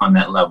me on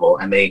that level,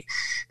 and they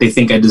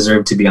think I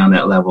deserve to be on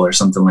that level or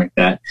something like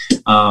that.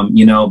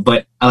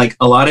 But like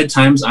a lot of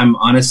times I'm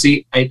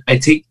honestly, I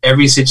take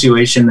every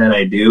situation that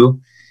I do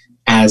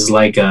as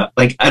like I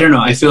don't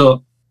know, I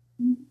feel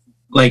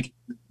like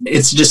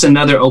it's just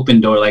another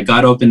open door. Like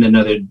God opened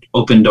another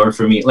open door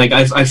for me. Like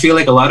I feel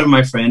like a lot of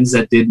my friends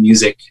that did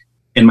music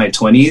in my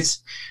 20s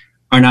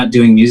are not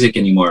doing music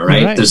anymore,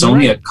 right? There's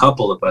only a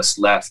couple of us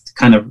left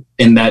kind of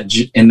in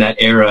that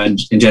era and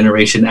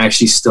generation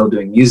actually still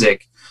doing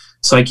music.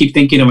 So I keep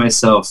thinking to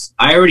myself,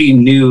 I already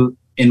knew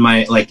in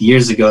my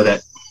years ago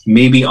that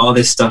maybe all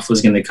this stuff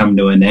was going to come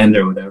to an end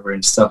or whatever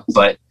and stuff.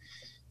 But,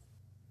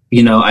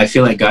 I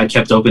feel like God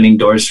kept opening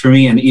doors for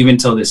me. And even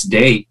till this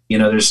day,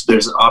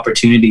 there's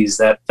opportunities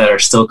that are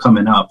still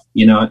coming up,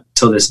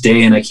 till this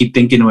day. And I keep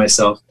thinking to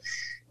myself,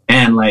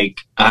 and like,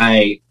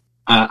 I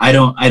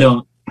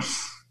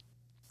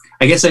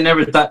guess I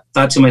never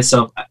thought to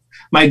myself,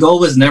 my goal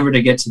was never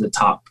to get to the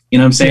top. You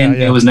know what I'm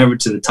saying? It was never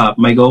to the top.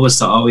 My goal was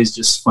to always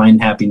just find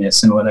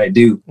happiness in what I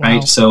do. Wow.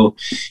 Right. So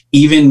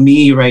even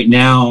me right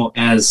now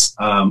as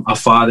a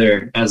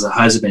father, as a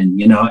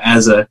husband,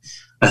 as a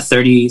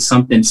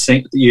 30-something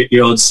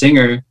year old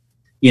singer,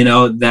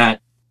 that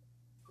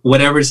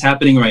whatever's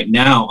happening right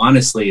now,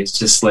 honestly, it's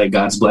just like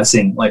God's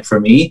blessing, like for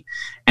me.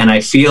 And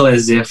I feel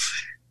as if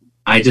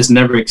I just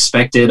never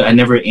expected, I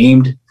never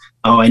aimed,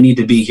 oh, I need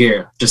to be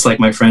here just like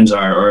my friends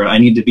are, or I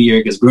need to be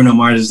here because Bruno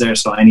Mars is there,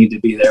 so I need to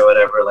be there,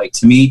 whatever. Like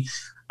to me,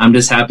 I'm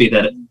just happy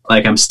that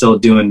like I'm still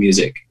doing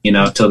music,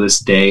 till this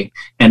day.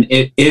 And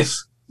if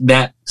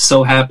that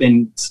so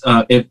happens,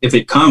 if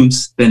it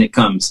comes, then it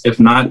comes. If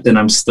not, then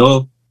I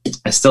still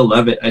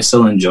love it. I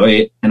still enjoy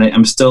it. And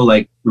I'm still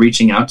like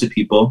reaching out to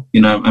people,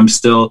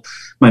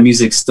 my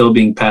music's still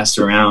being passed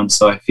around.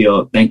 So I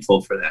feel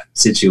thankful for that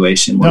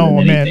situation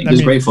more than anything.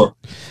 Just grateful.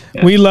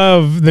 We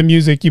love the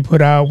music you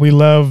put out. We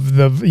love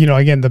the, you know,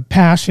 again, the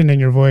passion in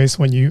your voice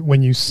when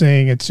you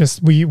sing. It's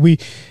just, we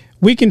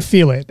can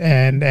feel it.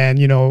 And,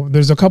 you know,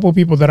 there's a couple of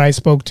people that I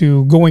spoke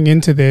to going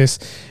into this,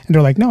 and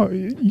they're like, no,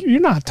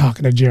 you're not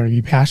talking to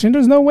Jeremy Passion.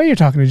 There's no way you're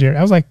talking to Jeremy.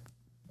 I was like,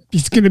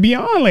 he's going to be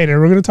on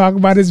later. We're going to talk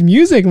about his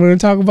music. We're going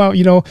to talk about,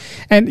 you know,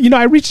 and, you know,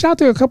 I reached out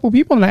to a couple of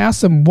people and I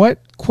asked them, what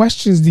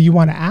questions do you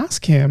want to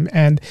ask him?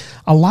 And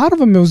a lot of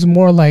them, it was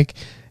more like,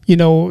 you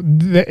know,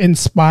 the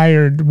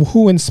inspired,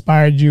 who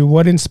inspired you,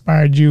 what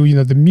inspired you, you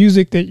know, the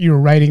music that you're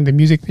writing, the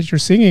music that you're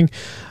singing,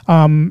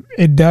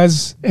 it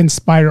does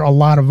inspire a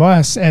lot of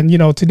us. And, you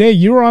know, today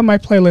you were on my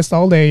playlist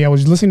all day. I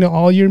was listening to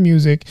all your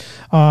music.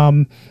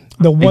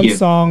 The one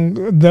song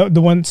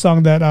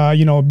that,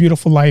 you know,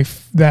 Beautiful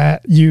Life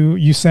that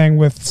you sang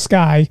with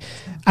Sky,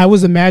 I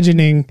was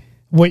imagining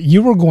what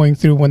you were going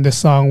through when this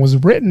song was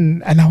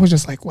written. And I was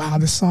just like, wow,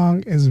 this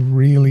song is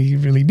really,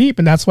 really deep.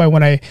 And that's why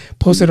when I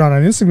posted on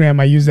Instagram,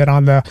 I used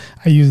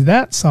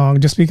that song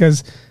just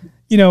because,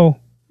 you know,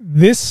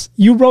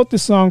 you wrote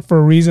this song for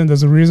a reason.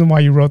 There's a reason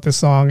why you wrote this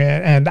song.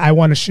 And I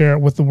want to share it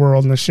with the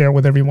world and to share it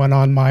with everyone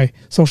on my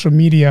social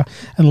media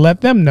and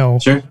let them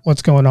know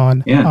what's going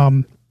on. Yeah.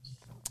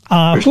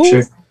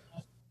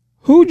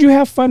 Who'd you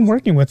have fun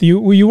working with?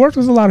 You worked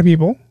with a lot of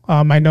people.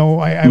 I know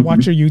I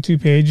watched your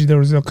YouTube page. There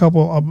was a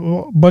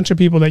bunch of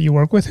people that you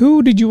work with.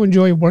 Who did you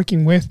enjoy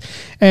working with?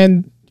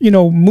 And, you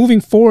know,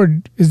 moving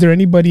forward, is there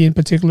anybody in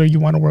particular you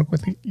want to work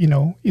with, you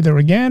know, either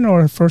again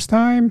or first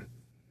time?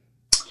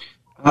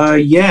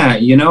 Yeah,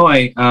 you know,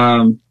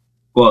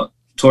 well,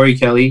 Tori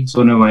Kelly is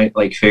one of my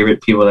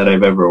favorite people that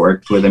I've ever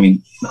worked with. I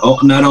mean,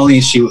 not only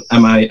is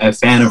am I a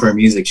fan of her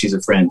music, she's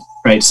a friend,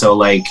 right? So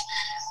like,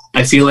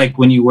 I feel like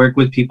when you work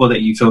with people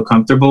that you feel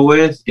comfortable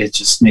with, it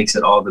just makes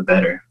it all the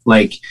better.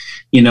 Like,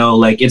 you know,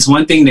 like it's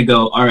one thing to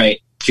go, all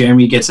right,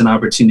 Jeremy gets an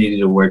opportunity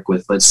to work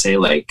with, let's say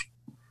like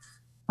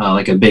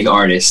a big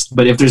artist,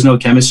 but if there's no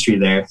chemistry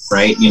there,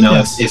 right? You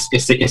know,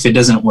 if it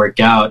doesn't work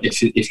out,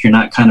 if you're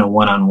not kind of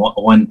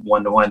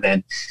one-to-one,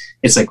 then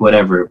it's like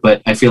whatever.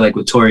 But I feel like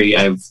with Tori,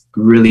 I've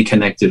really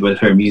connected with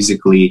her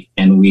musically,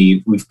 and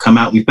we've put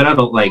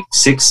out like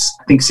six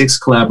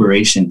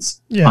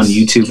collaborations on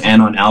YouTube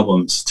and on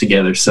albums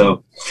together.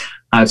 So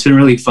it's been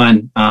really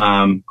fun.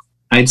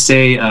 I'd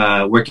say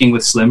working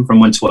with Slim from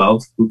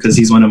 112, because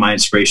he's one of my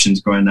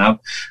inspirations growing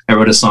up. I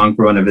wrote a song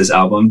for one of his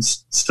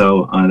albums,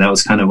 so that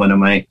was kind of one of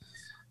my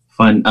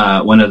fun,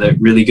 one of the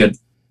really good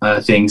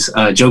things.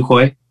 Joe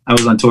Coy, I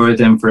was on tour with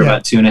him for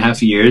about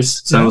 2.5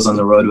 years, so I was on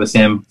the road with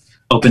him,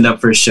 opened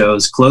up for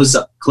shows, closed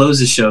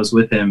his shows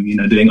with him, you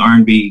know, doing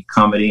R&B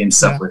comedy and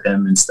stuff with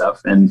him and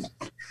stuff. And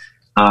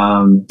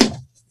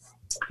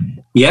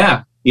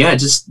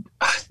just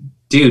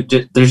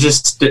dude, there's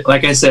just,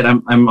 like I said,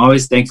 I'm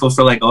always thankful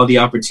for like all the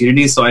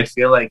opportunities. So I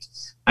feel like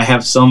I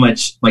have so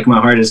much, like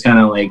my heart is kind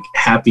of like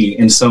happy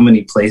in so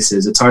many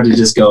places. It's hard to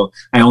just go,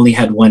 I only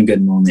had one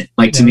good moment.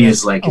 Like to me,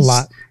 it's like a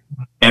lot.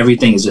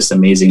 Everything is just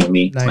amazing to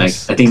me.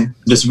 Nice. Like I think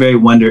just very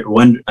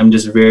I'm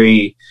just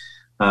very,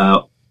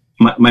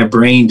 my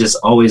brain just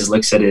always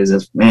looks at it as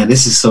if, man,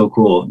 this is so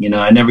cool. You know,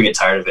 I never get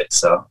tired of it.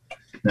 So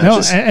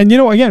and you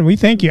know, again, we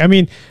thank you. I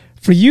mean,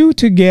 for you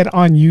to get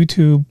on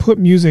YouTube, put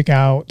music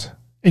out,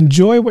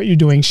 enjoy what you're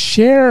doing,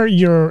 share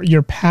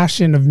your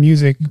passion of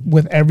music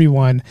with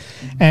everyone.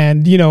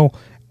 And, you know,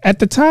 at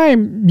the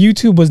time,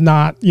 YouTube was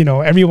not, you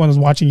know, everyone was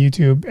watching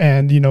YouTube,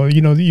 and, you know,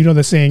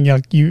 the saying,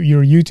 like,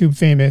 you're YouTube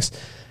famous.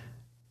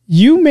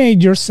 You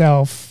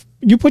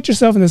put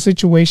yourself in a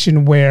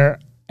situation where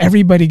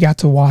everybody got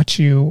to watch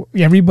you.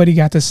 Everybody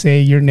got to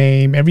say your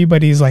name.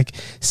 Everybody's like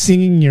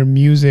singing your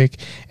music.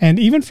 And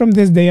even from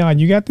this day on,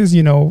 you got this,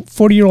 you know,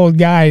 40-year-old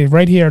guy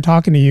right here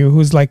talking to you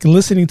who's like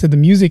listening to the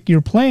music you're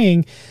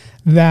playing,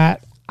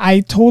 that I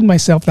told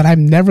myself that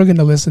I'm never going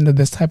to listen to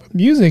this type of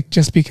music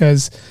just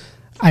because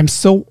I'm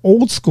so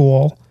old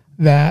school,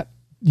 that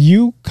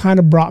you kind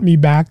of brought me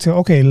back to,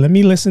 okay, let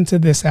me listen to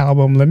this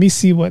album. Let me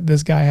see what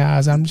this guy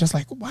has. I'm just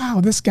like,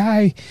 wow, this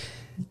guy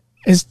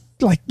is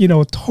like, you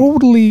know,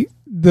 totally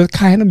the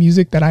kind of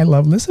music that I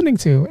love listening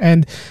to.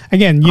 And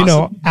again, you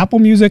know, Apple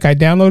Music, I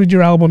downloaded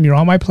your album. You're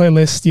on my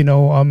playlist, you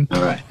know,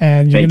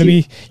 and you're going to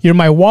be, you're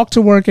my walk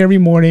to work every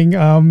morning.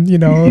 You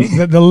know,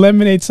 the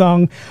Lemonade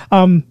song.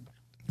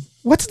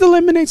 What's the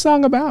Lemonade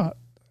song about?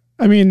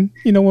 I mean,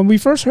 you know, when we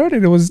first heard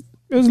it, it was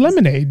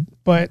lemonade,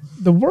 but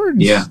the word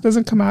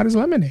doesn't come out as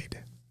lemonade.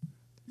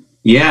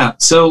 Yeah.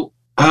 So,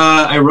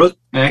 I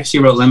actually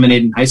wrote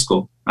Lemonade in high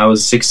school. I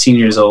was 16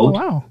 years old. Oh,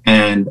 wow.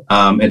 And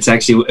it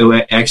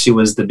actually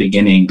was the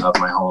beginning of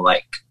my whole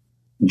like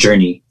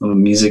journey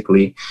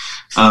musically.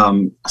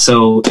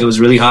 So it was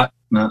really hot.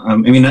 I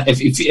mean,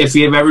 if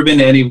you've ever been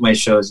to any of my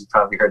shows, you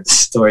probably heard the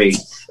story.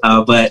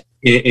 But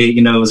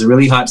you know, it was a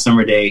really hot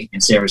summer day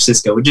in San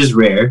Francisco, which is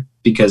rare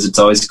because it's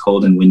always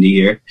cold and windy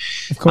here.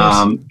 Of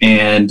course.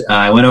 And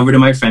I went over to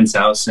my friend's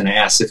house and I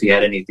asked if he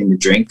had anything to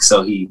drink.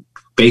 So he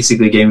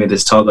basically gave me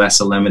this tall glass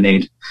of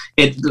lemonade.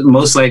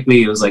 Most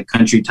likely it was like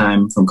Country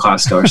Time from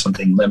Costco or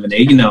something.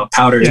 Lemonade, you know,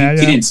 powdered.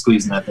 He didn't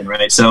squeeze nothing,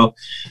 right? So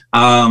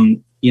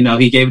you know,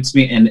 he gave it to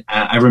me, and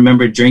I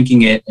remember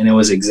drinking it, and it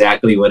was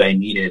exactly what I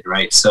needed,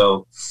 right?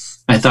 So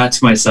I thought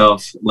to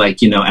myself,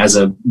 like, you know, as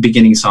a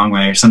beginning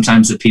songwriter,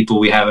 sometimes the people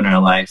we have in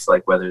our life,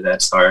 like whether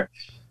that's our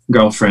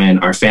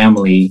girlfriend, our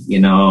family, you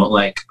know,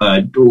 like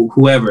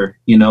whoever,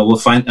 you know, we'll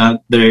find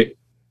there,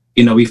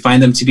 you know, we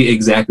find them to be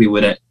exactly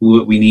what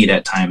we need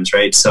at times,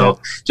 right? So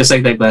just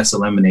like that glass of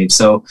lemonade.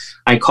 So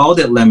I called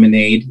it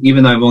Lemonade,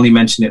 even though I've only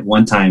mentioned it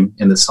one time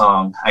in the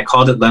song. I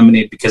called it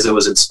Lemonade because it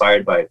was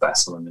inspired by a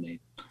glass of lemonade.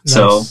 Nice.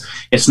 So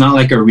it's not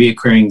like a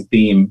reoccurring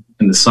theme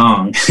in the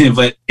song,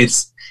 but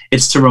it's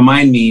to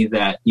remind me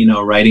that, you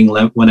know, writing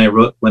when I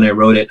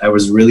wrote it, I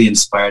was really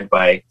inspired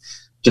by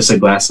just a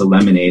glass of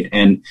lemonade.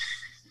 And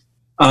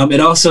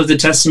it also is a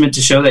testament to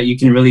show that you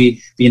can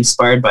really be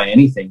inspired by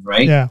anything,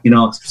 right? Yeah. You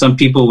know, some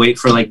people wait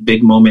for like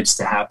big moments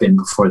to happen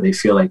before they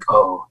feel like,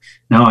 oh,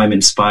 now I'm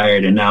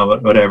inspired and now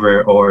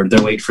whatever, or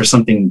they wait for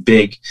something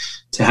big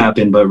to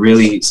happen. But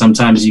really,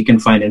 sometimes you can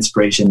find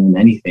inspiration in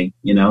anything,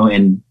 you know,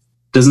 and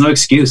there's no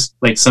excuse.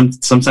 Like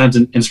sometimes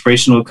an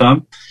inspiration will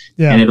come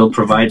and it'll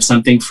provide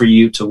something for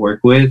you to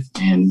work with,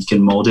 and you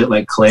can mold it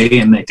like clay.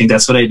 And I think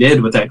that's what I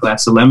did with that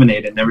glass of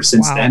lemonade. And ever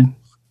since then,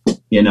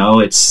 you know,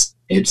 it's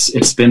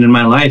been in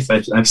my life.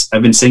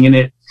 I've been singing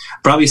it,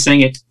 probably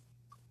sang it,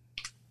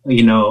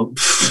 you know,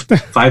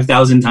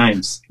 5,000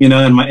 times, you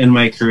know, in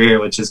my career,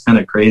 which is kind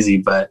of crazy,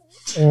 but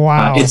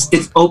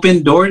it's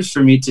opened doors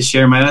for me to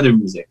share my other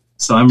music.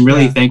 So I'm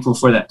really thankful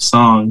for that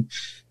song.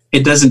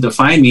 It doesn't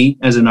define me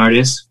as an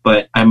artist,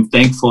 but I'm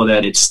thankful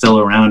that it's still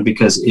around,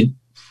 because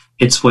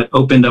it's what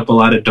opened up a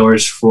lot of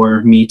doors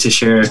for me to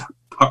share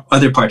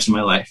other parts of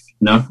my life,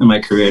 you know, in my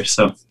career.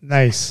 So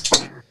nice.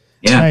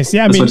 Yeah. Nice.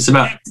 Yeah. That's what it's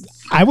about.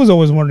 I was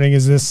always wondering,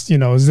 is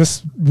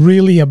this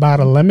really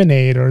about a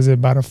lemonade, or is it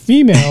about a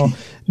female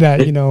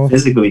that, you know,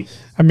 physically?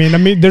 I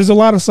mean, there's a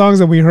lot of songs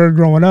that we heard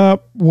growing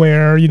up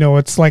where, you know,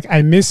 it's like,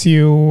 I miss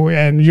you,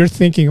 and you're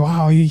thinking,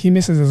 wow, he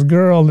misses his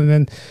girl. And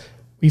then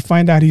we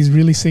find out he's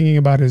really singing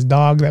about his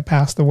dog that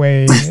passed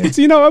away. It's,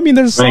 you know, I mean,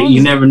 there's songs, right,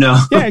 you never know.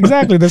 Yeah,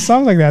 exactly. There's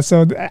songs like that.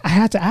 So I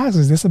had to ask,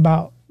 is this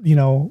about, you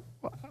know,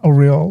 a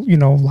real, you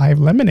know, live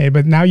lemonade?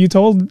 But now you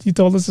told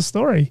us a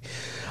story.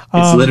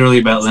 It's literally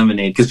about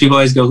lemonade, because people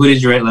always go, who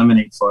did you write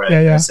Lemonade for?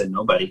 I said,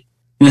 nobody.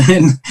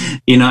 And,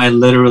 you know, I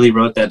literally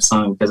wrote that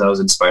song because I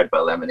was inspired by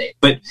lemonade.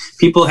 But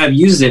people have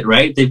used it,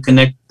 right? They've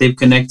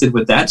connected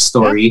with that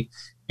story,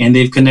 and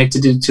they've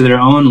connected it to their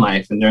own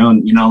life and their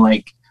own, you know,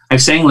 like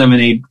I've sang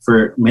Lemonade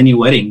for many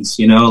weddings,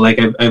 you know, like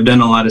I've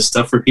done a lot of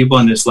stuff for people,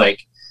 and it's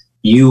like,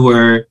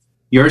 your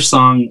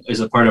song is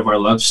a part of our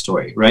love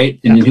story, right?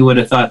 And who would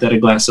have thought that a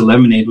glass of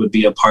lemonade would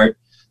be a part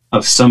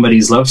of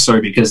somebody's love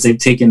story, because they've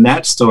taken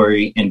that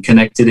story and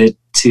connected it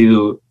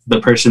to the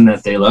person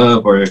that they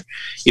love, or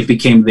it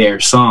became their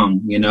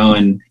song, you know,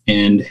 and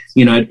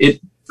you know,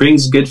 it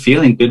brings good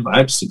feeling, good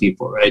vibes to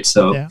people, right?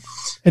 So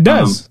it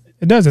does.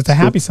 It does. It's a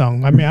happy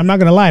song. I mean, I'm not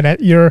gonna lie,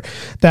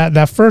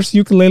 that first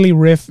ukulele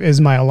riff is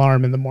my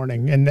alarm in the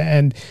morning, and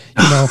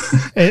you know,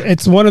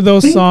 it's one of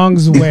those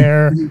songs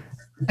where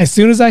as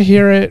soon as I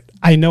hear it,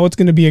 I know it's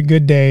going to be a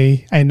good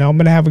day. I know I'm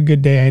going to have a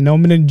good day. I know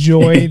I'm going to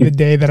enjoy the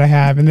day that I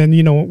have. And then,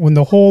 you know, when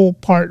the whole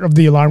part of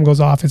the alarm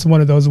goes off, it's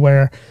one of those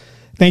where,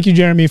 thank you,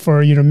 Jeremy,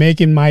 for, you know,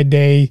 making my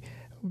day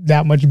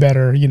that much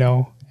better, you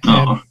know,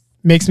 and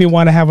makes me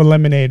want to have a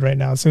lemonade right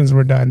now as soon as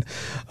we're done.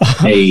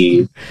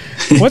 Hey.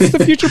 What's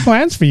the future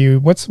plans for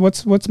you? What's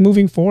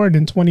moving forward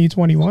in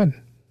 2021?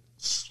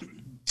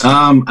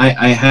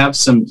 I have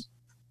some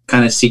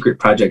kind of secret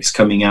projects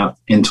coming out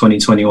in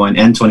 2021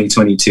 and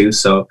 2022.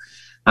 So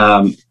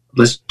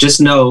let's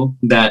just know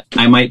that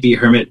I might be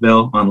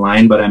Hermitville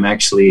online, but I'm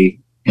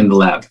actually in the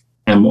lab,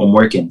 and I'm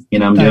working. You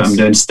know, I'm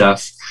doing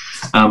stuff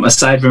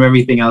aside from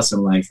everything else in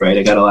life, right?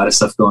 I got a lot of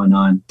stuff going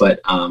on, but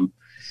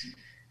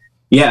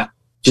yeah,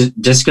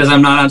 just because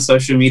I'm not on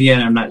social media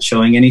and I'm not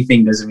showing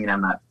anything doesn't mean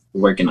I'm not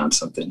working on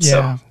something.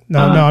 Yeah. So no,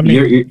 I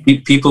mean,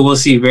 people will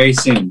see very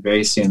soon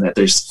that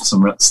there's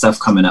some stuff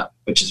coming up,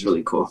 which is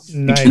really cool.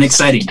 Nice. And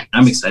exciting.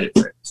 I'm excited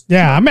for it.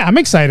 Yeah, I'm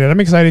excited. I'm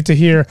excited to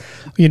hear,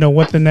 you know,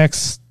 what the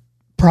next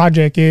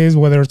project is,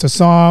 whether it's a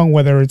song,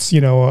 whether it's,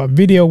 you know, a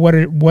video,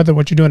 whether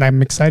what you're doing.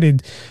 I'm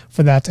excited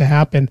for that to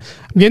happen.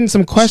 I'm getting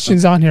some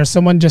questions on here.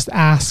 Someone just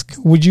asked,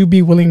 would you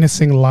be willing to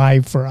sing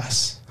live for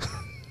us?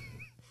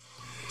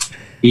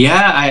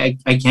 Yeah,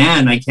 I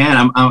can. I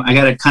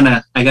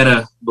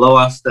gotta blow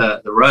off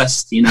the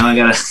rust, you know, I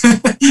gotta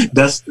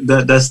dust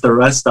the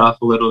rust off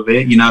a little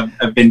bit. You know,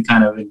 I've been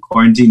kind of in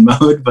quarantine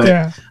mode,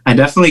 but I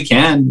definitely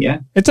can. Yeah.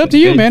 It's up to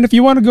you, man. If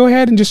you want to go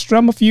ahead and just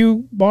strum a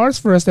few bars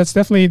for us, that's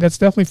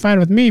definitely fine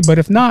with me. But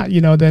if not,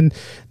 you know, then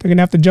they're going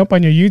to have to jump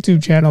on your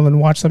YouTube channel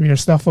and watch some of your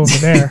stuff over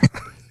there.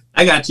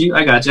 I got you.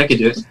 I can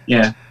do it.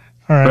 Yeah.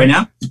 All right. Right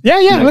now?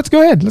 Yeah. Let's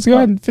go ahead. Let's go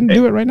ahead and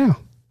do it right now.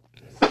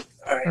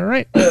 All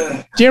right.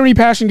 Jeremy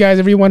Passion, guys,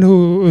 everyone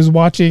who is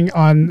watching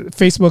on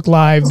Facebook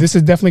Live, this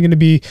is definitely going to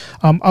be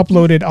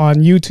uploaded on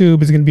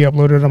YouTube. It's going to be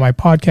uploaded on my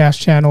podcast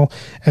channel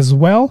as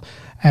well.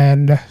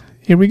 And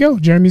here we go.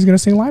 Jeremy's going to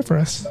sing live for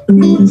us.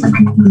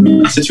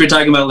 Since we're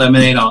talking about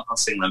Lemonade, I'll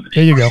sing Lemonade.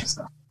 There you go.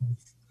 So.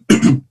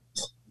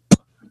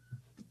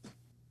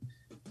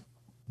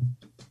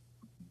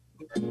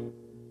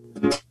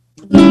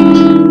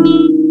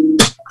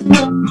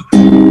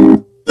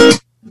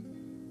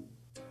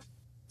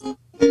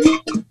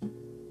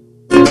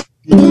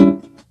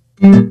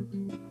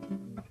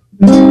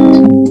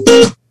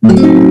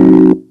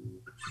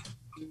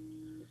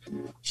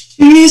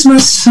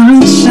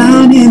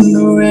 sunshine in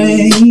the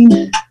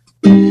rain.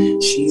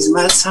 She's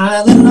my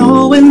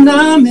Tylenol when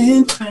I'm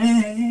in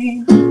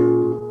pain.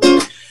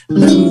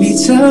 Let me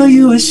tell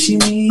you what she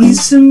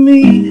means to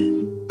me.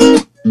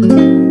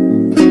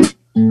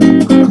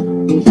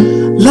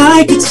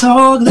 Like a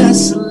tall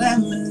glass of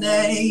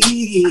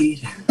lemonade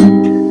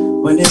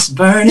when it's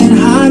burning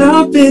hot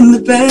up in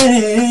the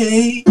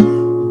bay.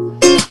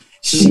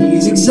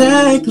 She's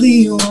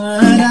exactly what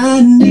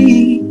I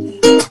need.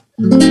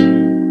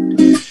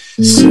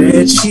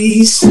 Said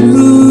she's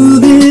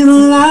soothing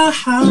like,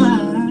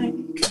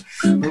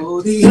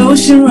 oh, the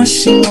ocean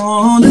rushing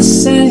on the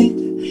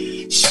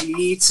sand.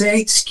 She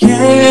takes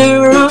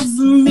care of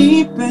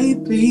me,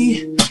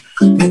 baby,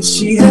 and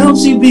she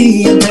helps me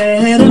be a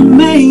better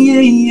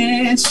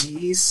man.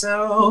 She's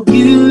so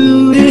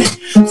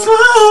beautiful.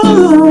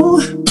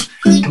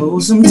 Oh,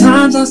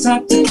 sometimes I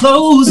stop to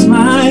close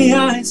my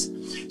eyes.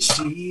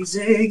 She's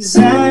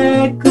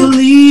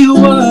exactly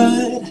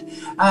what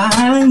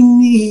I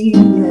need.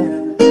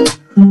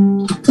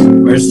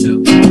 Verse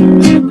 2.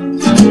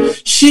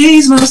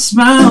 She's my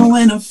smile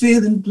when I'm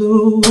feeling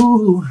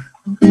blue.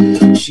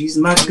 She's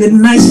my good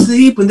night's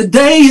sleep when the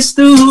day is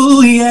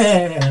through,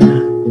 yeah.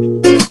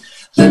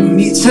 Let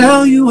me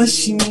tell you what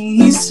she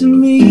means to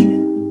me.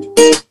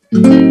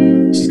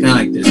 She's kind of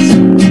like this.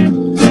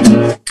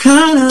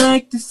 Kind of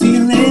like the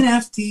feeling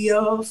after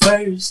your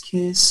first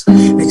kiss,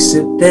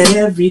 except that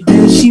every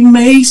day she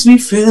makes me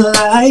feel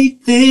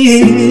like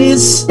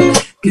this.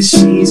 'Cause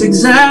she's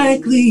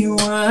exactly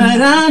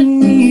what I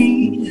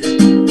need.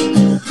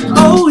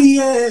 Oh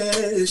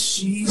yeah,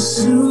 she's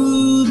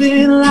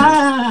soothing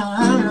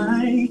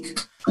like,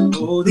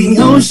 oh, the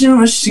ocean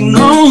rushing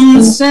on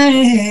the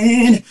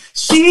sand.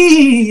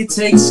 She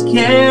takes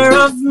care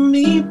of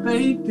me,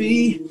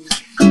 baby,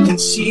 and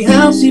she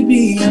helps me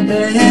be a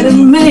better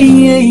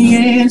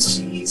man.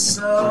 She's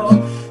so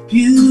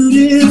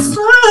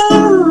beautiful.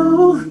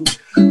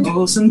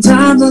 Oh,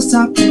 sometimes I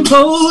stop to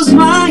close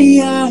my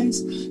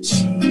eyes.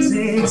 She's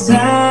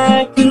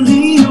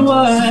exactly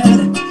what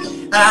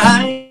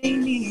I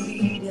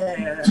need.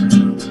 Yeah.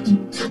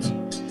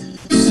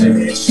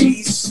 Said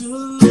she's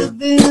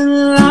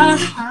soothing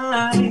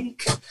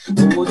like,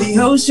 oh, the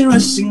ocean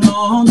rushing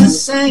on the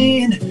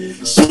sand.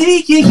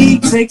 She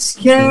takes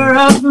care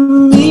of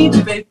me,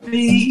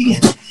 baby,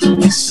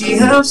 and she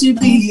helps you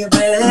be a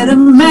better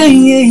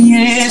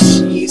man.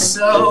 She's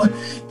so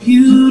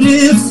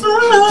beautiful.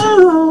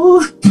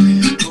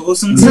 Oh,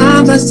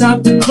 sometimes I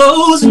stop to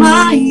close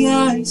my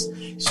eyes.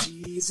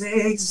 She's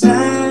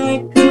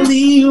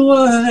exactly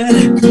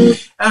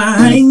what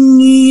I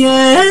need.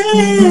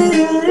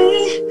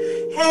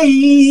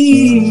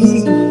 Hey,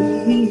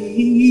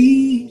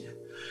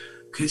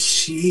 'cause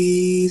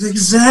she's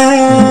exactly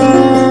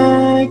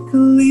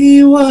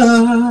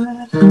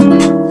what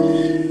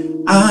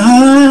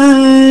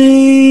I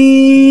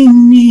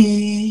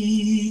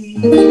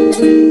need.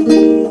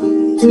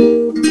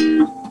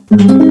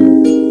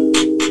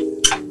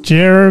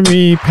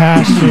 Jeremy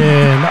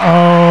Passion.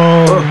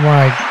 Oh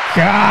my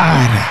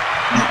God.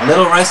 A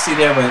little rusty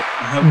there, but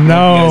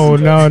no.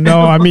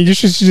 I mean, you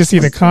should just see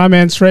the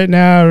comments right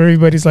now.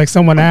 Everybody's like,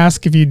 someone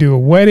asked if you do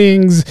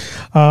weddings.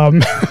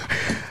 Man,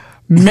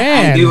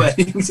 I do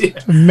weddings. Yeah.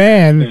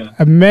 Man.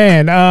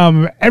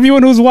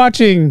 Everyone who's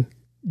watching,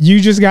 you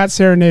just got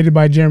serenaded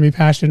by Jeremy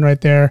Passion right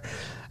there.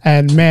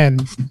 And man,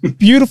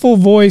 beautiful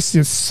voice,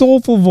 his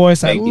soulful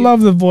voice. I love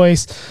the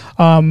voice.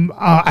 I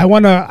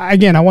want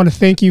to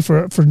thank you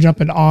for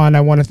jumping on.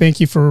 I want to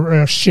thank you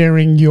for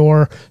sharing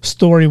your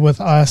story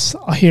with us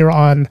here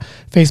on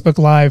Facebook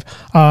Live.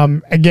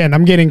 Again,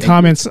 I'm getting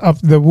comments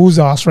of the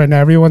woozos right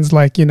now. Everyone's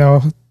like,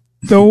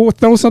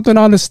 throw something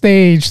on the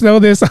stage, throw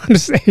this on the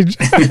stage.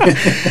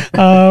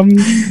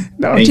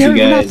 No,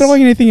 Jeremy, we're not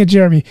throwing anything at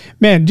Jeremy.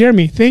 Man,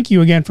 Jeremy, thank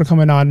you again for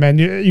coming on, man.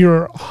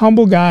 You're a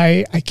humble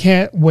guy. I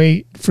can't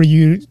wait for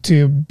you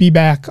to be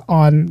back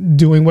on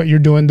doing what you're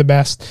doing the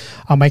best.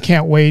 I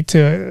can't wait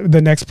to the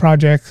next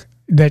project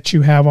that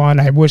you have on.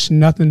 I wish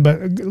nothing but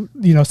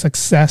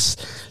success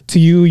to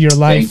you, your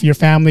life, your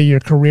family,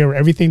 your career,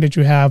 everything that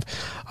you have.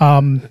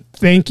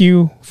 Thank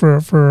you for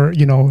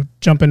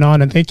jumping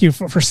on, and thank you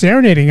for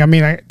serenading. I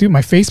mean,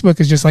 my Facebook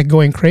is just like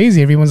going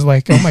crazy. Everyone's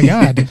like, oh my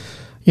God,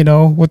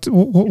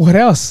 what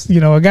else?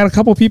 I got a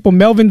couple people.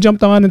 Melvin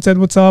jumped on and said,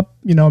 what's up?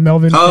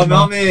 Melvin. Oh,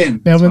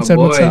 Melvin. Melvin said,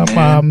 what's up?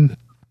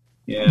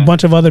 Yeah. A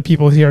bunch of other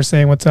people here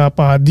saying, what's up?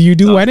 Do you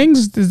do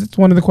weddings? This is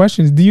one of the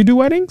questions. Do you do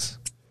weddings?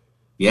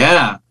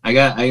 Yeah,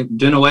 I'm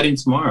doing a wedding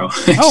tomorrow.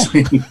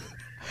 Actually.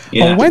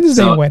 Yeah. A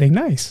Wednesday wedding.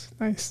 Nice.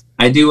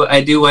 I do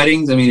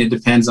weddings. I mean, it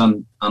depends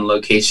on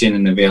location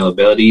and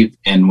availability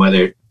and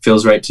whether it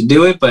feels right to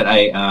do it. But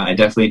I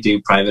definitely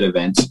do private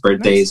events,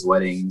 birthdays,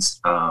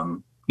 weddings,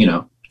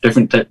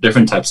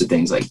 different types of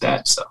things like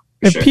that. So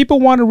if people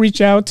want to reach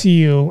out to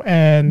you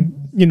and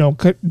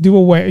do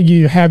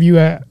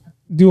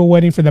a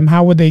wedding for them,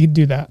 how would they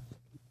do that?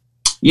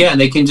 Yeah,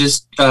 they can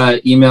just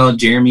email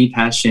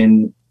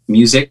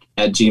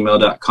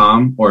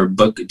jeremypassionmusic@gmail.com or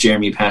book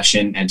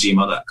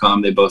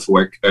jeremypassion@gmail.com. They both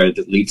work or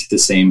lead to the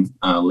same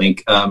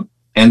link.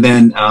 And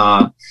then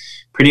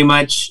pretty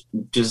much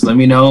just let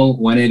me know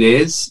when it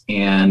is,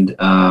 and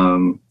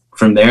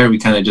from there we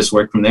kind of just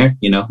work from there.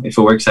 If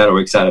it works out, it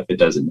works out. If it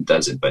doesn't, it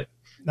doesn't. But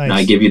nice.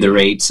 I give you the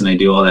rates and I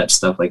do all that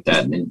stuff like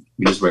that, and then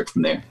we just work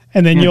from there.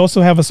 And then you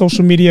also have a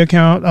social media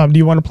account. Do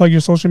you want to plug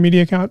your social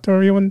media account to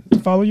everyone to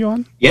follow you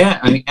on? Yeah,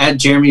 I mean, at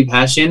Jeremy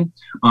Passion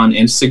on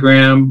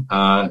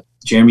Instagram,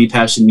 Jeremy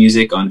Passion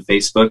Music on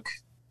Facebook.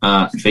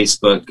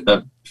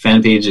 Facebook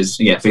fan page is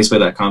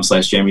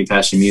facebook.com/Jeremy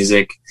Passion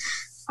Music.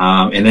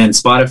 And then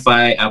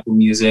Spotify, Apple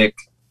Music,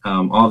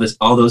 all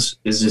those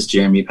is just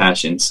Jeremy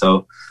Passion.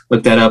 So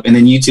look that up. And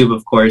then YouTube,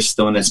 of course,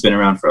 the one that's been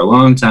around for a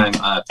long time,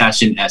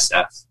 Passion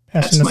SF.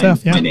 That's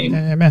my name.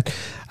 Yeah, man.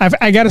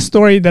 I got a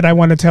story that I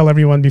want to tell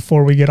everyone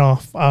before we get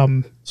off.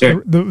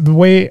 Sure. The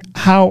way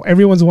how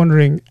everyone's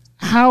wondering,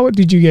 how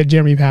did you get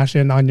Jeremy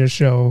Passion on your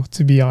show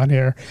to be on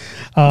here?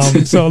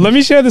 So let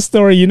me share the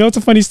story. It's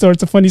a funny story.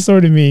 It's a funny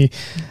story to me.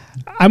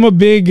 I'm a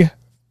big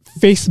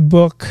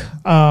Facebook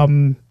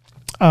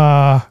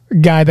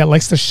guy that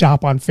likes to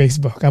shop on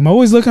Facebook. I'm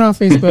always looking on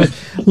Facebook,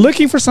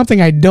 looking for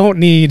something I don't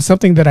need,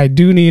 something that I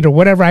do need, or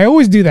whatever. I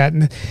always do that.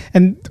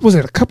 And was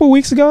it a couple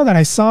weeks ago that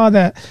I saw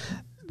that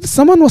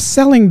someone was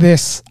selling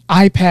this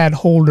iPad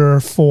holder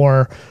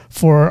for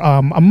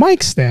a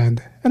mic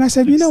stand? And I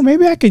said,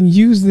 maybe I can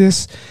use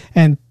this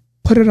and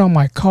put it on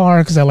my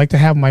car, because I like to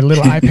have my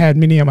little iPad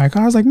mini on my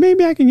car. I was like,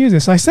 maybe I can use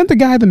this. So I sent the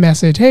guy the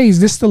message, hey,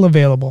 is this still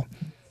available?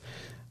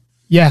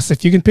 Yes,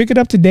 if you can pick it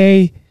up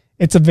today,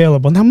 it's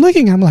available. And I'm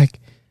looking, I'm like,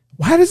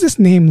 why does this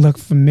name look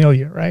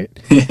familiar, right?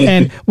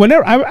 And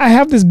whenever I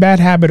have this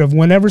bad habit of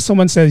whenever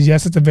someone says,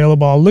 yes, it's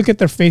available, I'll look at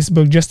their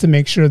Facebook just to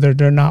make sure that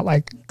they're not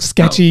like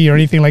sketchy or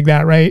anything like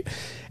that, right?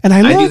 And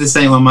I do the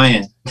same on my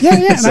end. Yeah.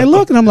 And I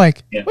look and I'm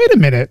like, wait a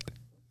minute.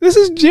 This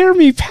is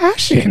Jeremy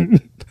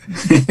Passion.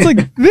 It's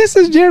like, this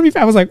is Jeremy.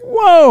 I was like,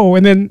 whoa.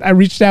 And then I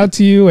reached out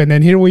to you, and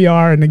then here we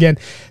are. And again,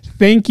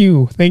 thank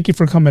you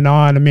for coming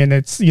on. I mean,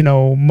 it's,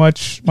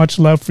 much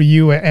love for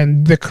you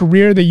and the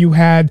career that you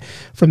had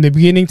from the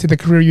beginning to the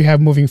career you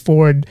have moving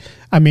forward.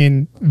 I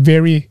mean,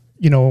 very,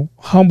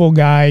 humble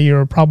guy.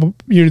 You're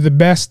the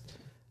best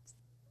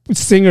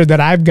singer that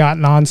I've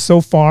gotten on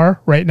so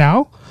far right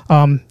now.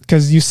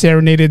 Because you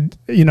serenaded,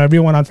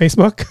 everyone on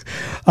Facebook.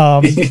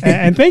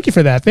 And thank you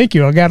for that. Thank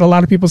you. I got a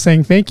lot of people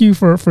saying thank you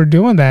for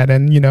doing that.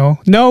 And,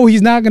 no,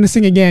 he's not going to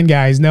sing again,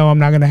 guys. No, I'm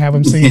not going to have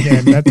him sing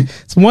again.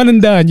 It's one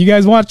and done. You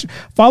guys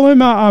follow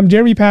him at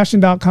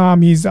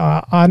jeremypassion.com. He's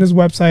on his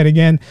website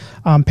again,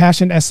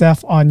 Passion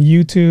SF on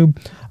YouTube.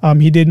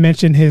 He did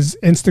mention his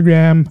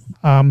Instagram.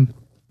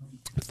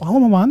 Follow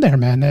him on there,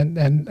 man.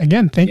 And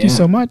again, thank you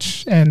so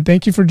much. And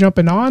thank you for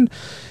jumping on.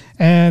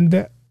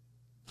 And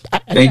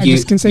I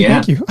just can say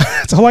thank you.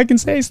 That's all I can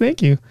say is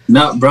thank you.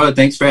 No, bro,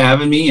 thanks for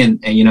having me,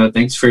 and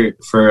thanks for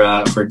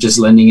just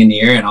lending an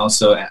ear, and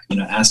also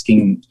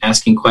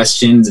asking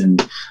questions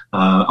and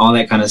all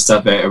that kind of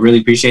stuff. I really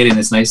appreciate it, and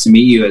it's nice to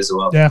meet you as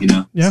well.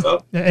 Yeah.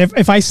 So.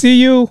 If I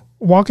see you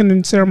walking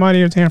in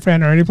Ceremony or San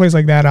Fran or any place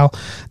like that, I'll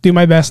do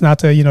my best not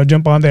to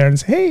jump on there and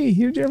say, hey,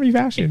 you're Jeremy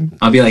Passion.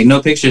 I'll be like,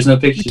 no pictures. Can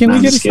we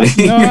get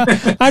a no,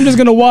 I'm just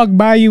gonna walk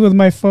by you with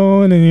my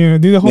phone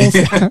and do the whole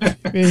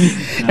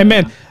thing. And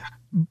man,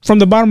 from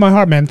the bottom of my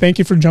heart, man, thank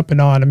you for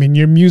jumping on. I mean,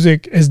 your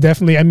music is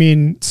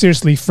definitely,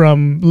 seriously,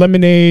 from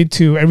Lemonade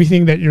to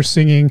everything that you're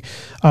singing.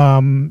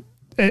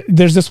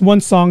 There's this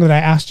one song that I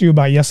asked you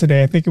about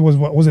yesterday. I think it was,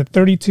 what was it,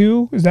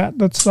 32? Is that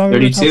the song?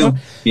 32,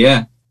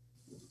 yeah.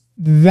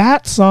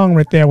 That song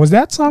right there, was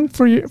that song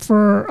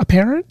for a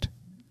parent?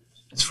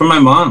 It's for my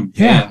mom.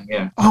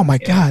 Yeah. Oh my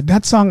God,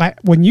 that song,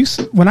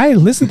 when I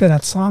listened to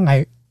that song,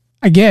 I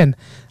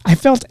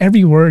felt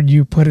every word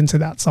you put into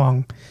that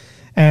song.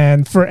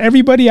 And for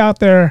everybody out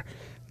there,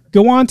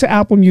 go on to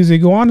Apple Music,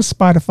 go on to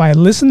Spotify,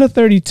 listen to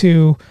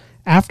 32.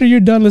 After you're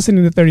done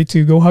listening to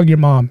 32, go hug your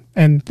mom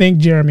and thank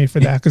Jeremy for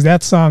that, because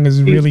that song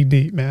is really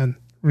deep, man.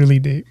 Really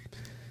deep.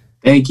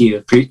 Thank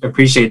you.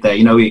 Appreciate that.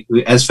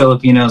 We as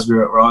Filipinos,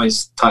 we're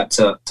always taught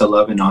to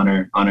love and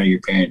honor your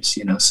parents,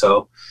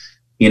 so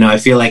I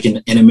feel like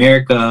in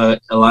America,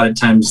 a lot of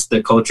times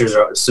the cultures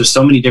there's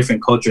so many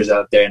different cultures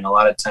out there. And a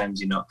lot of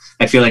times,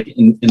 I feel like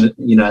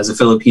as a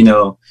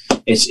Filipino,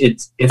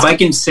 it's if I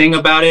can sing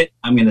about it,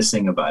 I'm going to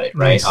sing about it.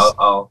 Right. Nice.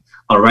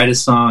 I'll write a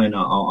song and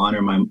I'll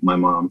honor my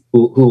mom,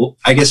 who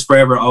I guess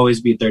forever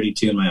always be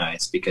 32 in my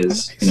eyes,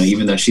 because,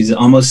 even though she's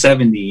almost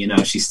 70,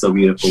 she's still a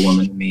beautiful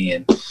woman to me.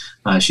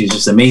 And she's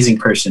just an amazing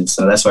person.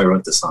 So that's why I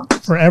wrote the song.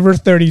 Forever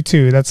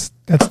 32. That's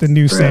the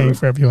new saying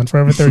for everyone.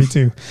 Forever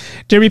 32.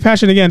 Jeremy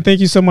Passion, again, thank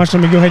you so much.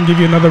 Let me go ahead and give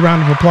you another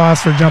round of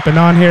applause for jumping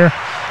on here.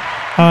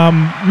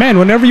 Man,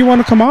 whenever you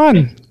want to come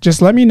on,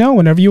 just let me know.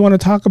 Whenever you want to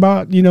talk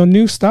about,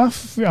 new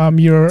stuff,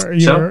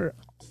 you're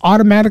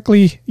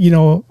automatically,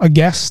 a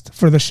guest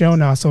for the show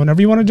now. So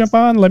whenever you want to jump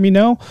on, let me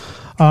know.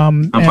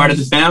 I'm part of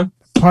the fam.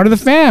 Part of the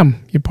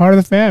fam. You're part of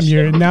the fam.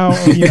 You're now,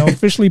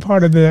 officially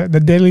part of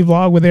the daily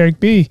vlog with Eric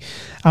B.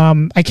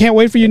 I can't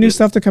wait for your new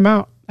stuff to come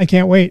out. I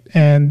can't wait.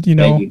 And,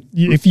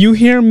 if you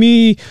hear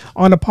me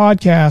on a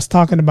podcast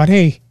talking about,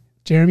 hey,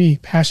 Jeremy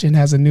Passion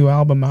has a new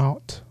album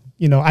out,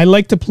 you know, I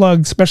like to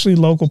plug, especially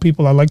local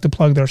people. I like to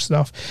plug their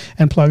stuff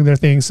and plug their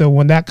things. So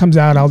when that comes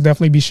out, I'll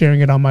definitely be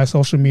sharing it on my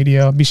social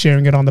media. I'll be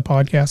sharing it on the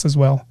podcast as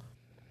well.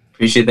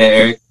 Appreciate that,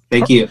 Eric.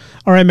 Thank you.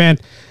 All right, man.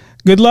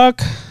 Good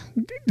luck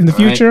in the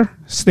future. Right.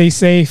 Stay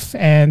safe,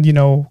 and, you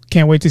know,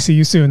 can't wait to see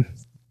you soon.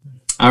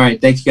 All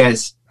right. Thank you,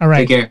 guys. All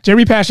right. Take care.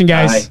 Jeremy Passion,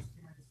 guys.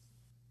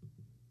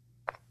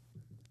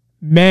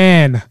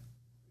 Bye.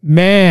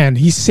 Man,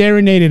 he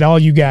serenaded all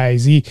you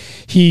guys.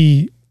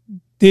 He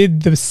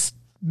did this.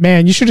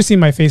 Man, you should have seen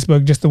my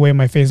Facebook, just the way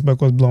my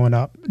Facebook was blowing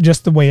up,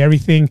 just the way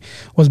everything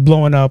was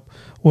blowing up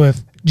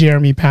with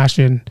Jeremy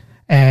Passion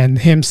and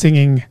him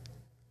singing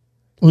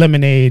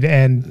Lemonade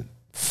and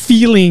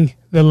feeling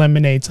the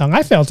Lemonade song.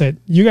 I felt it.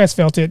 You guys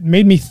felt it.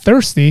 Made me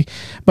thirsty,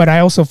 but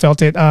I also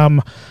felt it.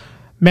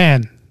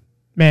 Man,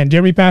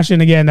 Jeremy Passion,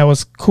 again, that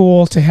was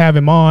cool to have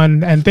him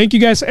on. And thank you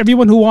guys,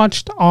 everyone who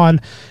watched on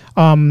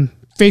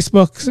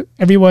Facebook,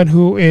 everyone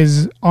who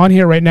is on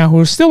here right now, who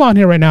is still on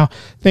here right now.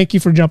 Thank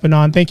you for jumping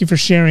on. Thank you for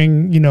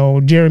sharing, you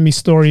know, Jeremy's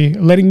story,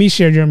 letting me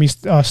share Jeremy's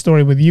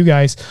story with you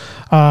guys.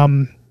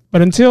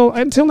 But until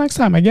next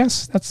time, I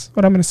guess that's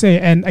what I'm going to say.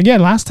 And again,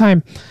 last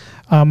time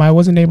I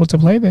wasn't able to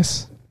play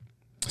this.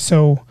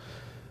 So,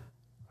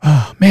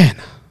 man,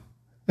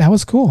 that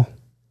was cool.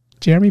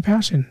 Jeremy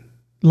Passion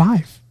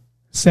live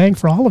sang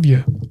for all of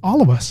you,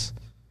 all of us.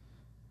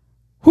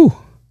 Whew.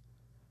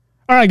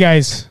 All right,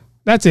 guys,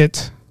 that's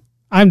it.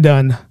 I'm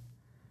done.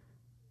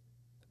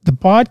 The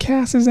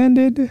podcast has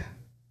ended.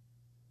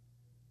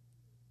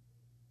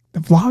 The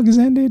vlog has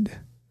ended.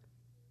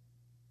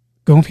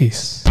 Go in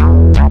peace.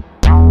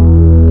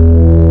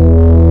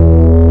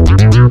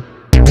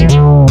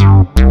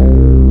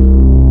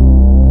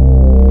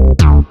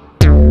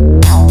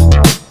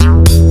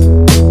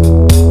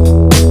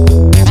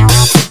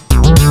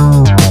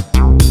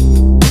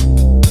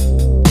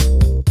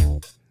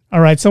 All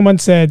right, someone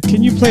said,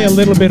 can you play a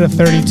little bit of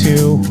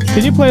 32?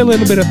 Can you play a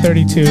little bit of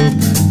 32?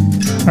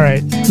 All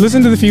right,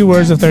 listen to the few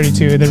words of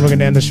 32, and then we're going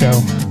to end the show.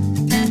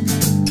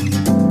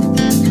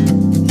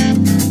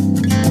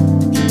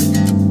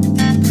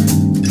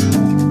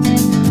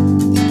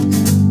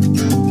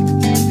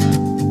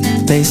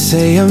 They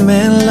say a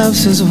man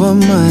loves his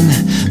woman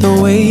the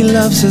way he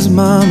loves his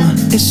mama.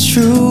 It's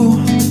true.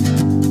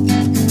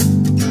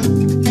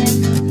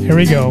 Here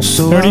we go. 32.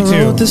 So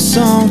I wrote this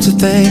song to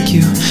thank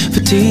you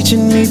for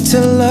teaching me to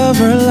love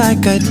her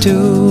like I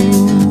do.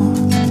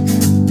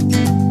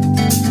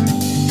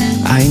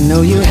 I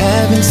know you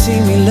haven't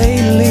seen me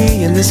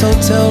lately, and this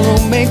hotel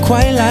room ain't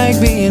quite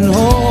like being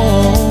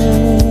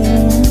home.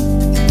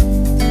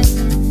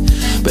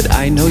 But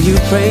I know you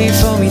pray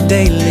for me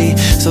daily,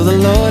 so the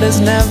Lord has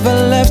never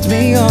left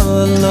me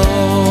all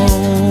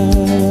alone.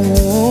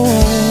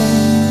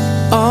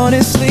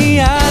 Honestly,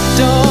 I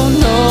don't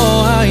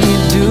know how you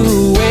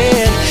do it.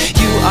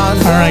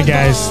 All right,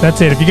 guys,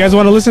 that's it. If you guys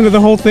want to listen to the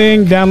whole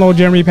thing, download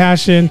Jeremy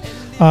Passion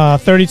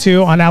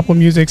 32 on Apple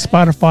Music,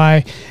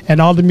 Spotify, and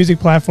all the music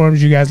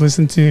platforms you guys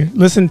listen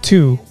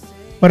to.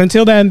 But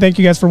until then, thank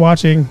you guys for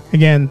watching.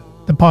 Again,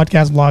 the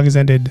podcast vlog is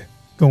ended.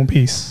 Go in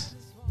peace.